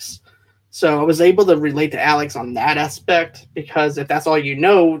Alex. So I was able to relate to Alex on that aspect because if that's all you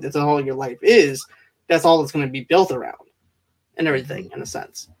know, that's all your life is, that's all it's going to be built around and everything in a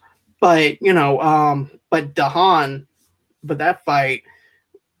sense. But, but Dahan, but that fight,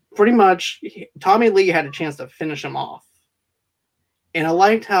 pretty much Tommy Lee had a chance to finish him off. And I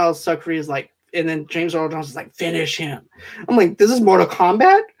liked how South Korea's like, and then James Earl Jones is like, finish him. I'm like, this is Mortal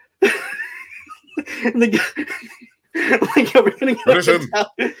Kombat? Like, are we gonna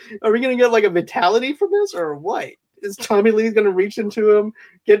get like a vitality from this, or what? Is Tommy Lee gonna reach into him,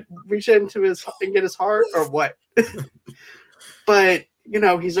 reach into his and get his heart, or what? But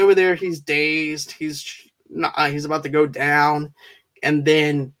he's over there. He's dazed. He's about to go down, and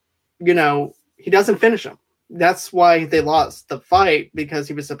then he doesn't finish him. That's why they lost the fight, because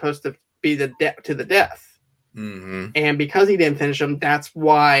he was supposed to be to the death. Mm-hmm. And because he didn't finish him, that's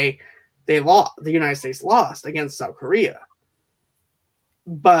why they lost. The United States lost against South Korea.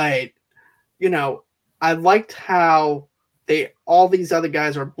 But I liked how all these other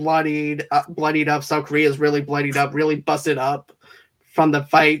guys are bloodied up. South Korea is really bloodied up, really busted up from the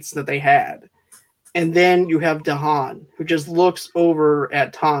fights that they had. And then you have Dahan, who just looks over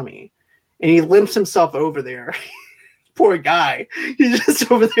at Tommy, and he limps himself over there. Poor guy. He's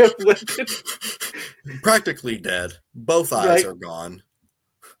just over there limping. Practically dead. Both eyes are gone.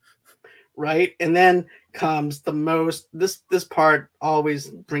 Right? And then comes this part always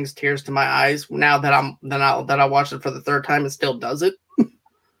brings tears to my eyes. Now that I watched it for the third time, it still does it.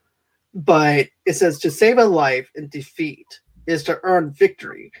 But it says, to save a life in defeat is to earn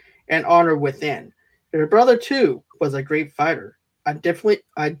victory and honor within. Your brother too was a great fighter. I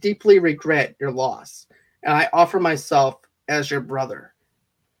deeply regret your loss, and I offer myself as your brother.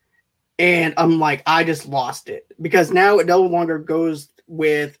 And I'm like, I just lost it, because now it no longer goes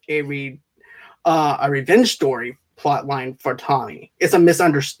with a revenge story plot line for Tommy. It's a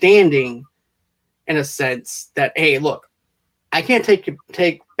misunderstanding, in a sense that, hey, look, I can't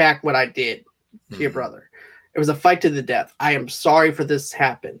take back what I did to your brother. It was a fight to the death. I am sorry for this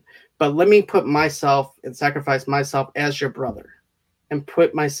happen, but let me put myself and sacrifice myself as your brother, and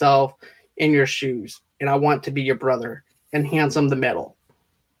put myself in your shoes. And I want to be your brother, and hands him the medal.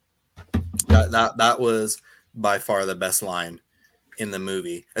 That was by far the best line in the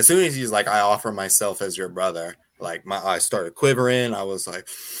movie. As soon as he's like, I offer myself as your brother, like my eyes started quivering. I was like,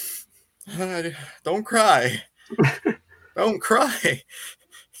 don't cry. Don't cry.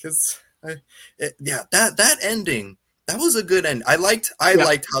 Because that ending, that was a good end. I liked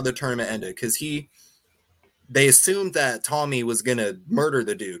how the tournament ended, because they assumed that Tommy was gonna murder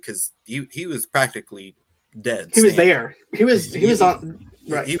the dude, because he was practically dead. He was there. He was on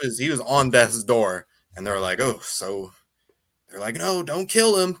right. He was on death's door, and they're like, oh, so they're like, no, don't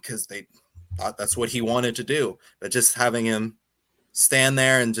kill him, because they thought that's what he wanted to do. But just having him stand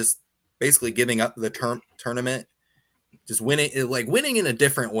there and just basically giving up the tournament, just winning in a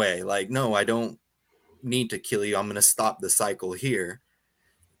different way. Like, no, I don't need to kill you. I'm gonna stop the cycle here.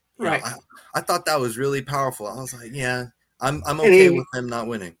 Right. I thought that was really powerful. I was like, yeah, I'm okay with them not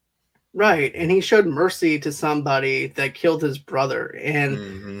winning. Right. And he showed mercy to somebody that killed his brother.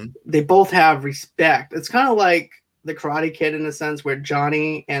 And they both have respect. It's kind of like the Karate Kid, in a sense, where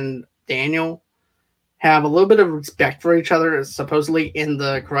Johnny and Daniel have a little bit of respect for each other, supposedly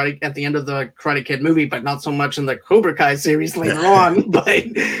at the end of the Karate Kid movie, but not so much in the Cobra Kai series later on.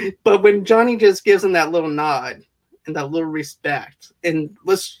 But when Johnny just gives him that little nod and that little respect, and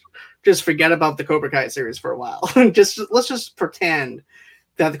let's just forget about the Cobra Kai series for a while. Let's just pretend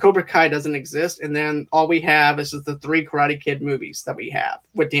that the Cobra Kai doesn't exist, and then all we have is just the 3 Karate Kid movies that we have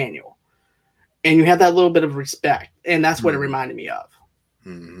with Daniel. And you have that little bit of respect, and that's what it reminded me of.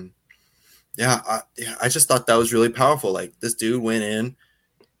 Mm-hmm. Yeah, I just thought that was really powerful. Like, this dude went in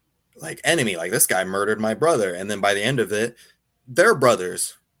like enemy, like, this guy murdered my brother, and then by the end of it, they're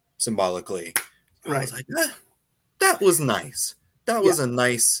brothers symbolically. Right. I was like, that was nice. That was a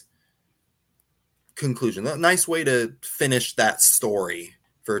nice conclusion. A nice way to finish that story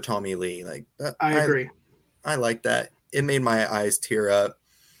for Tommy Lee. Like, I agree. I like that. It made my eyes tear up.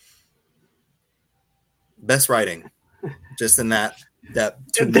 Best writing, just in that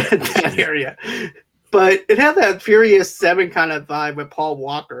area. But it had that Furious 7 kind of vibe with Paul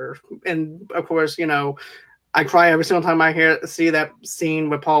Walker, and of course, I cry every single time I see that scene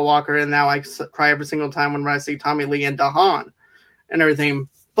with Paul Walker, and now I cry every single time when I see Tommy Lee and Dahan and everything.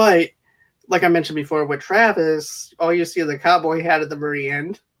 But like I mentioned before with Travis, all you see is the cowboy hat at the very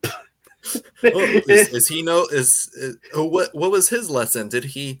end. What was his lesson? Did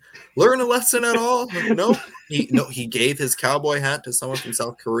he learn a lesson at all? No, he gave his cowboy hat to someone from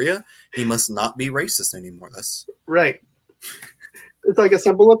South Korea. He must not be racist anymore. That's right. It's like a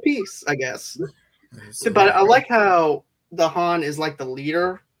symbol of peace, I guess. But I like how Dahan is like the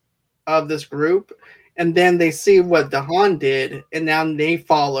leader of this group, and then they see what Dahan did, and now they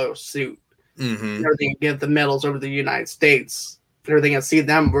follow suit. Mm-hmm. Everything, give the medals over the United States, everything, and see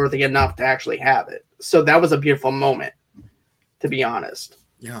them worthy enough to actually have it. So that was a beautiful moment, to be honest.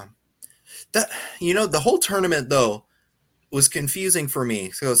 Yeah. The whole tournament though was confusing for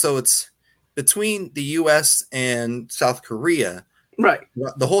me. So it's between the U.S. and South Korea, Right.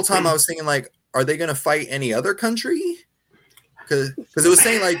 the whole time I was thinking, like, are they going to fight any other country? Because it was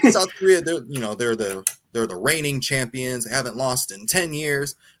saying like South Korea, they're the reigning champions. They haven't lost in 10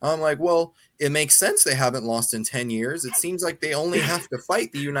 years. I'm like, well, it makes sense they haven't lost in 10 years. It seems like they only have to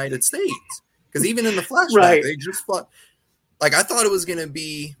fight the United States. Because even in the flashback, they just fought. Like, I thought it was going to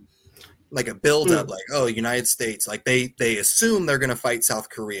be like a build-up, like, oh, United States. Like, they assume they're going to fight South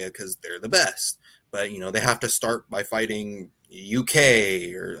Korea because they're the best. But, they have to start by fighting UK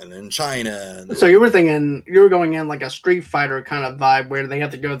and then China. So you were going in like a Street Fighter kind of vibe where they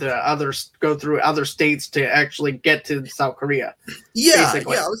have to go through other states to actually get to South Korea. Yeah,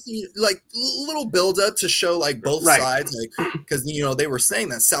 basically. I was thinking, like, little build up to show like both sides, like, because they were saying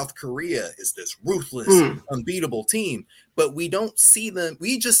that South Korea is this ruthless, unbeatable team, but we don't see them.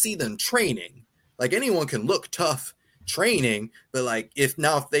 We just see them training. Like, anyone can look tough training, but like if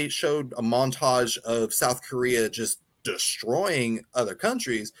they showed a montage of South Korea just destroying other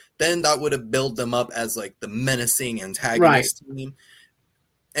countries, then that would have built them up as like the menacing antagonist team,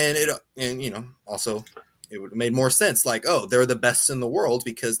 and also it would have made more sense, like, oh, they're the best in the world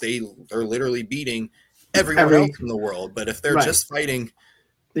because they're literally beating everyone else in the world. But if they're just fighting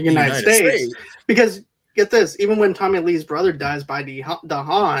the United States, because get this, even when Tommy Lee's brother dies by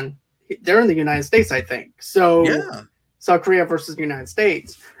Dahan, they're in the United States, I think. So yeah. South Korea versus the United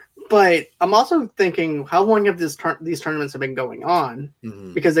States. But I'm also thinking, how long have these tournaments have been going on?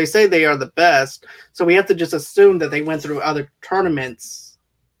 Mm-hmm. Because they say they are the best. So we have to just assume that they went through other tournaments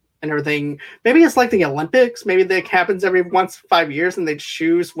and everything. Maybe it's like the Olympics. Maybe that happens every once 5 years and they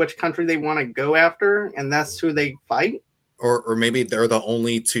choose which country they want to go after. And that's who they fight. Or maybe they're the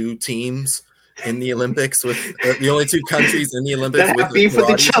only two teams in the Olympics with the only two countries in the Olympics that have beef with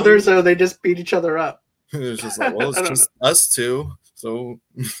each other. So they just beat each other up. It's just like, well, it's just us two. So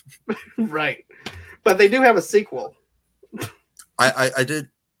right, but they do have a sequel. I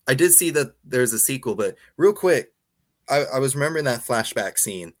did see that there's a sequel, but real quick, I was remembering that flashback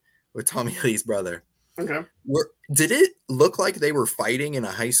scene with Tommy Lee's brother. Okay, did it look like they were fighting in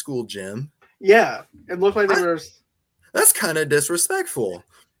a high school gym? Yeah, it looked like they were. That's kind of disrespectful.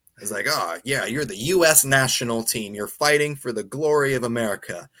 It's like, oh yeah, you're the U.S. national team. You're fighting for the glory of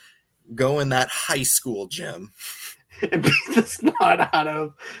America. Go in that high school gym and beat the snot out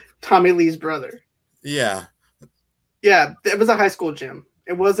of Tommy Lee's brother. Yeah. Yeah, it was a high school gym.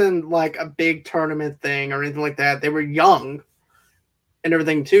 It wasn't like a big tournament thing or anything like that. They were young and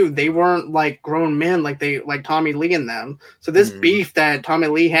everything too. They weren't like grown men like Tommy Lee and them. So this beef that Tommy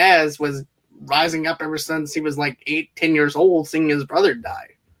Lee has was rising up ever since he was like 8-10 years old, seeing his brother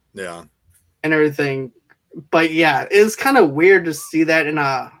die. Yeah. And everything. But yeah, it's kind of weird to see that in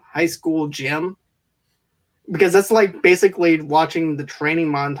a high school gym, because that's like basically watching the training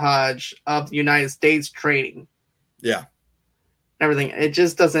montage of the United States training. Yeah. Everything. It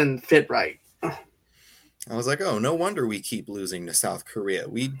just doesn't fit right. I was like, oh, no wonder we keep losing to South Korea.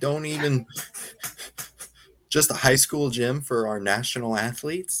 We don't even just a high school gym for our national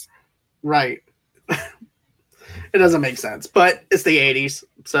athletes. Right. It doesn't make sense, but it's the 80s.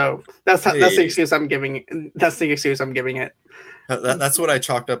 So that's the excuse I'm giving. That's the excuse I'm giving it. That's what I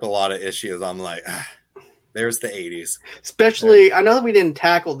chalked up a lot of issues. I'm like, there's the 80s. Especially, I know that we didn't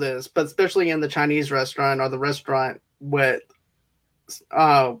tackle this, but especially in the Chinese restaurant or the restaurant with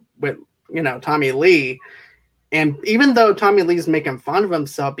Tommy Lee. And even though Tommy Lee's making fun of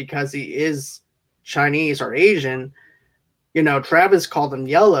himself because he is Chinese or Asian, Travis called him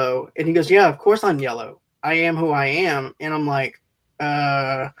yellow. And he goes, yeah, of course I'm yellow. I am who I am. And I'm like,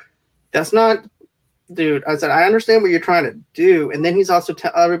 that's not... Dude, I said, I understand what you're trying to do. And then he's also,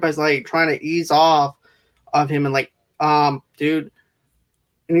 everybody's like trying to ease off of him and like, dude.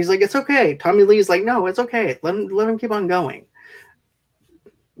 And he's like, it's okay. Tommy Lee's like, no, it's okay. Let him keep on going.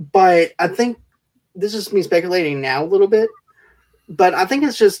 But I think this is me speculating now a little bit, but I think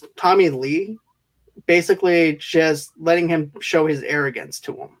it's just Tommy Lee basically just letting him show his arrogance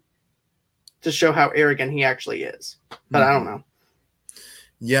to him, to show how arrogant he actually is. But I don't know.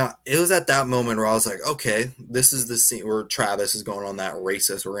 Yeah, it was at that moment where I was like, okay, this is the scene where Travis is going on that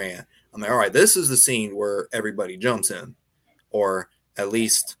racist rant. I'm like, all right, this is the scene where everybody jumps in. Or at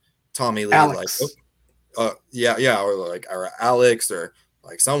least Tommy Lee Alex. Like, or Alex, or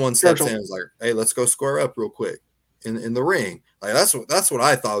like someone steps in and is like, hey, let's go square up real quick in the ring. Like that's what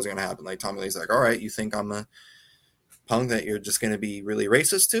I thought was gonna happen. Like Tommy Lee's like, all right, you think I'm a punk that you're just gonna be really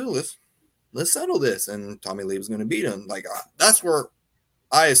racist to? Let's settle this. And Tommy Lee was gonna beat him. Like that's where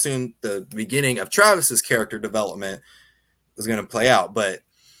I assumed the beginning of Travis's character development was going to play out, but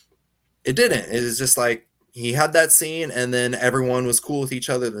it didn't. It was just like he had that scene, and then everyone was cool with each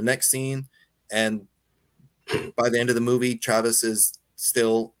other the next scene, and by the end of the movie, Travis is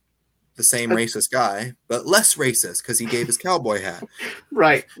still the same racist guy, but less racist because he gave his cowboy hat.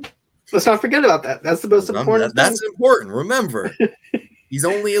 Right. Let's not forget about that. That's the most important. That's important. Remember, he's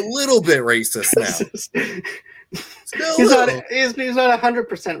only a little bit racist now. He's not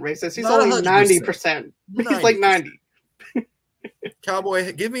 100% racist. He's only 90%. He's like 90.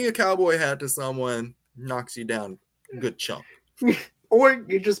 Cowboy, give me a cowboy hat to someone, knocks you down a good chunk. Or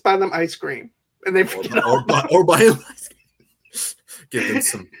you just buy them ice cream and they or buy them ice cream. Give them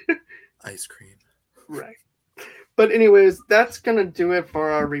some ice cream. Right. But anyways, that's going to do it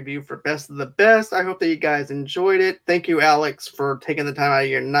for our review for Best of the Best. I hope that you guys enjoyed it. Thank you, Alex, for taking the time out of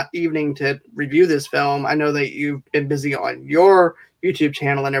your evening to review this film. I know that you've been busy on your YouTube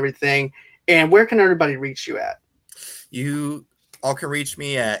channel and everything. And where can everybody reach you at? You all can reach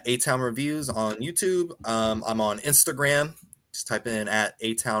me at A-Town Reviews on YouTube. I'm on Instagram. Just type in at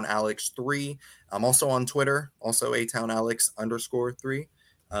ATownAlex3. I'm also on Twitter, also ATownAlex_3.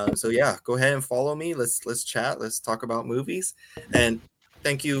 So yeah, go ahead and follow me. Let's chat. Let's talk about movies. And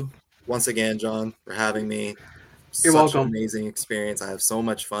thank you once again, John, for having me. You're welcome. An amazing experience. I have so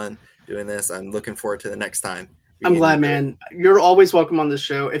much fun doing this. I'm looking forward to the next time. I'm glad, man. You're always welcome on the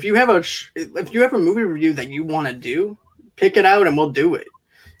show. If you have a movie review that you want to do, pick it out and we'll do it.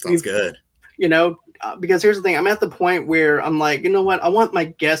 Sounds good. You know, because here's the thing. I'm at the point where I'm like, you know what? I want my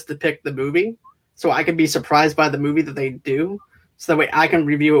guests to pick the movie so I can be surprised by the movie that they do. So that way I can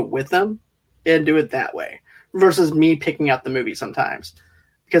review it with them and do it that way versus me picking out the movie sometimes.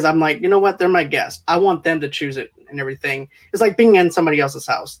 Because I'm like, you know what? They're my guest. I want them to choose it and everything. It's like being in somebody else's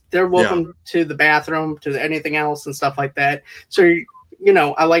house. They're welcome to the bathroom, to anything else and stuff like that. So, you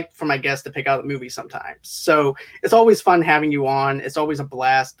know, I like for my guests to pick out the movie sometimes. So it's always fun having you on. It's always a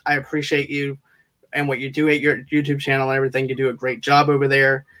blast. I appreciate you and what you do at your YouTube channel and everything. You do a great job over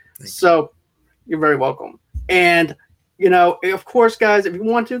there. So you're very welcome. And you know, of course, guys, if you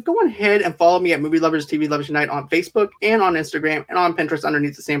want to, go ahead and follow me at Movie Lovers TV Lovers Unite on Facebook and on Instagram and on Pinterest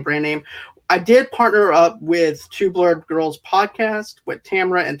underneath the same brand name. I did partner up with Two Blurred Girls podcast with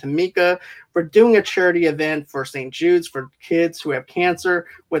Tamara and Tamika. We're doing a charity event for St. Jude's for kids who have cancer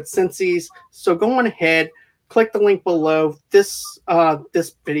with Cincy's. So go on ahead, click the link below this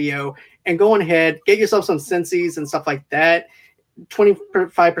video, and go on ahead, get yourself some Cincy's and stuff like that.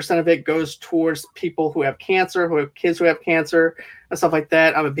 25% of it goes towards people who have cancer, who have kids who have cancer and stuff like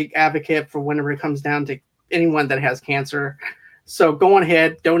that. I'm a big advocate for whenever it comes down to anyone that has cancer. So go on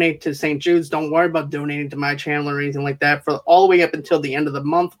ahead, donate to St. Jude's. Don't worry about donating to my channel or anything like that. For all the way up until the end of the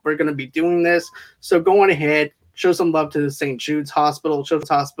month, we're going to be doing this. So go on ahead, show some love to the St. Jude's Hospital, Children's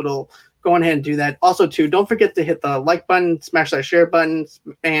Hospital. Go on ahead and do that. Also, too, don't forget to hit the like button, smash that share button,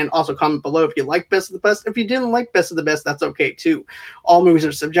 and also comment below if you like Best of the Best. If you didn't like Best of the Best, that's okay, too. All movies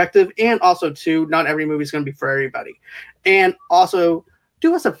are subjective, and also, too, not every movie is going to be for everybody. And also,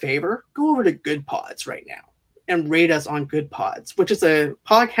 do us a favor, go over to Good Pods right now and rate us on Good Pods, which is a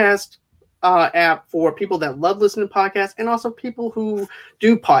podcast app for people that love listening to podcasts and also people who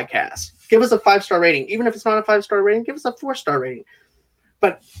do podcasts. Give us a 5-star rating. Even if it's not a 5-star rating, give us a 4-star rating.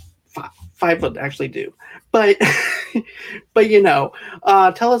 But five would actually do, but you know,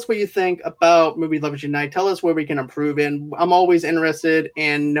 tell us what you think about Movie Lovers Unite. Tell us where we can improve in. I'm always interested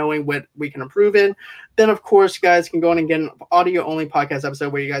in knowing what we can improve in. Then, of course, you guys can go in and get an audio-only podcast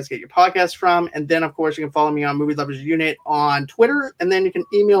episode where you guys get your podcast from. And then, of course, you can follow me on Movie Lovers Unit on Twitter. And then you can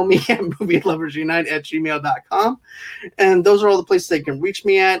email me at movieloversunite@gmail.com. And those are all the places they can reach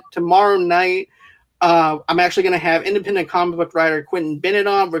me at. Tomorrow night, I'm actually going to have independent comic book writer Quentin Bennett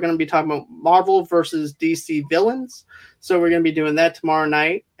on. We're going to be talking about Marvel versus DC villains. So we're going to be doing that tomorrow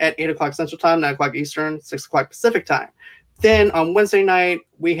night at 8 o'clock Central Time, 9 o'clock Eastern, 6 o'clock Pacific Time. Then on Wednesday night,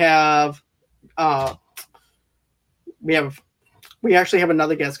 we actually have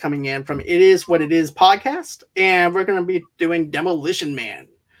another guest coming in from It Is What It Is podcast. And we're going to be doing Demolition Man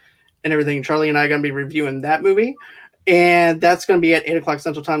and everything. Charlie and I are going to be reviewing that movie. And that's going to be at 8 o'clock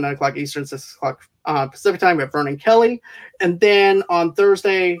Central Time, 9 o'clock Eastern, 6 o'clock Pacific Time with Vernon Kelly. And then on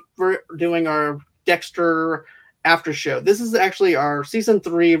Thursday, we're doing our Dexter after show. This is actually our season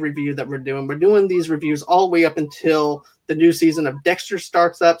 3 review that we're doing. We're doing these reviews all the way up until the new season of Dexter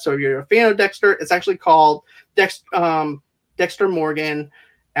starts up. So if you're a fan of Dexter, it's actually called Dexter Morgan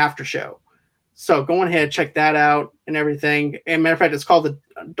After Show. So go ahead, check that out and everything. And matter of fact, it's called The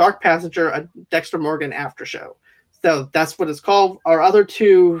Dark Passenger, a Dexter Morgan After Show. So that's what it's called. Our other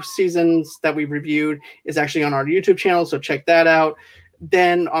 2 seasons that we reviewed is actually on our YouTube channel, so check that out.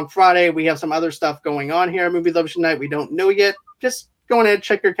 Then on Friday, we have some other stuff going on here at Movie Lovers Unite. We don't know yet. Just go ahead,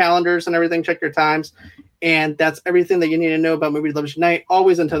 check your calendars and everything, check your times. And that's everything that you need to know about Movie Lovers Unite.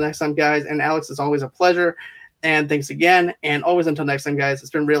 Always until next time, guys. And Alex, it's always a pleasure. And thanks again. And always until next time, guys.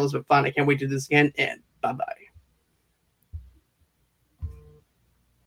 It's been real. It's been fun. I can't wait to do this again. And bye-bye.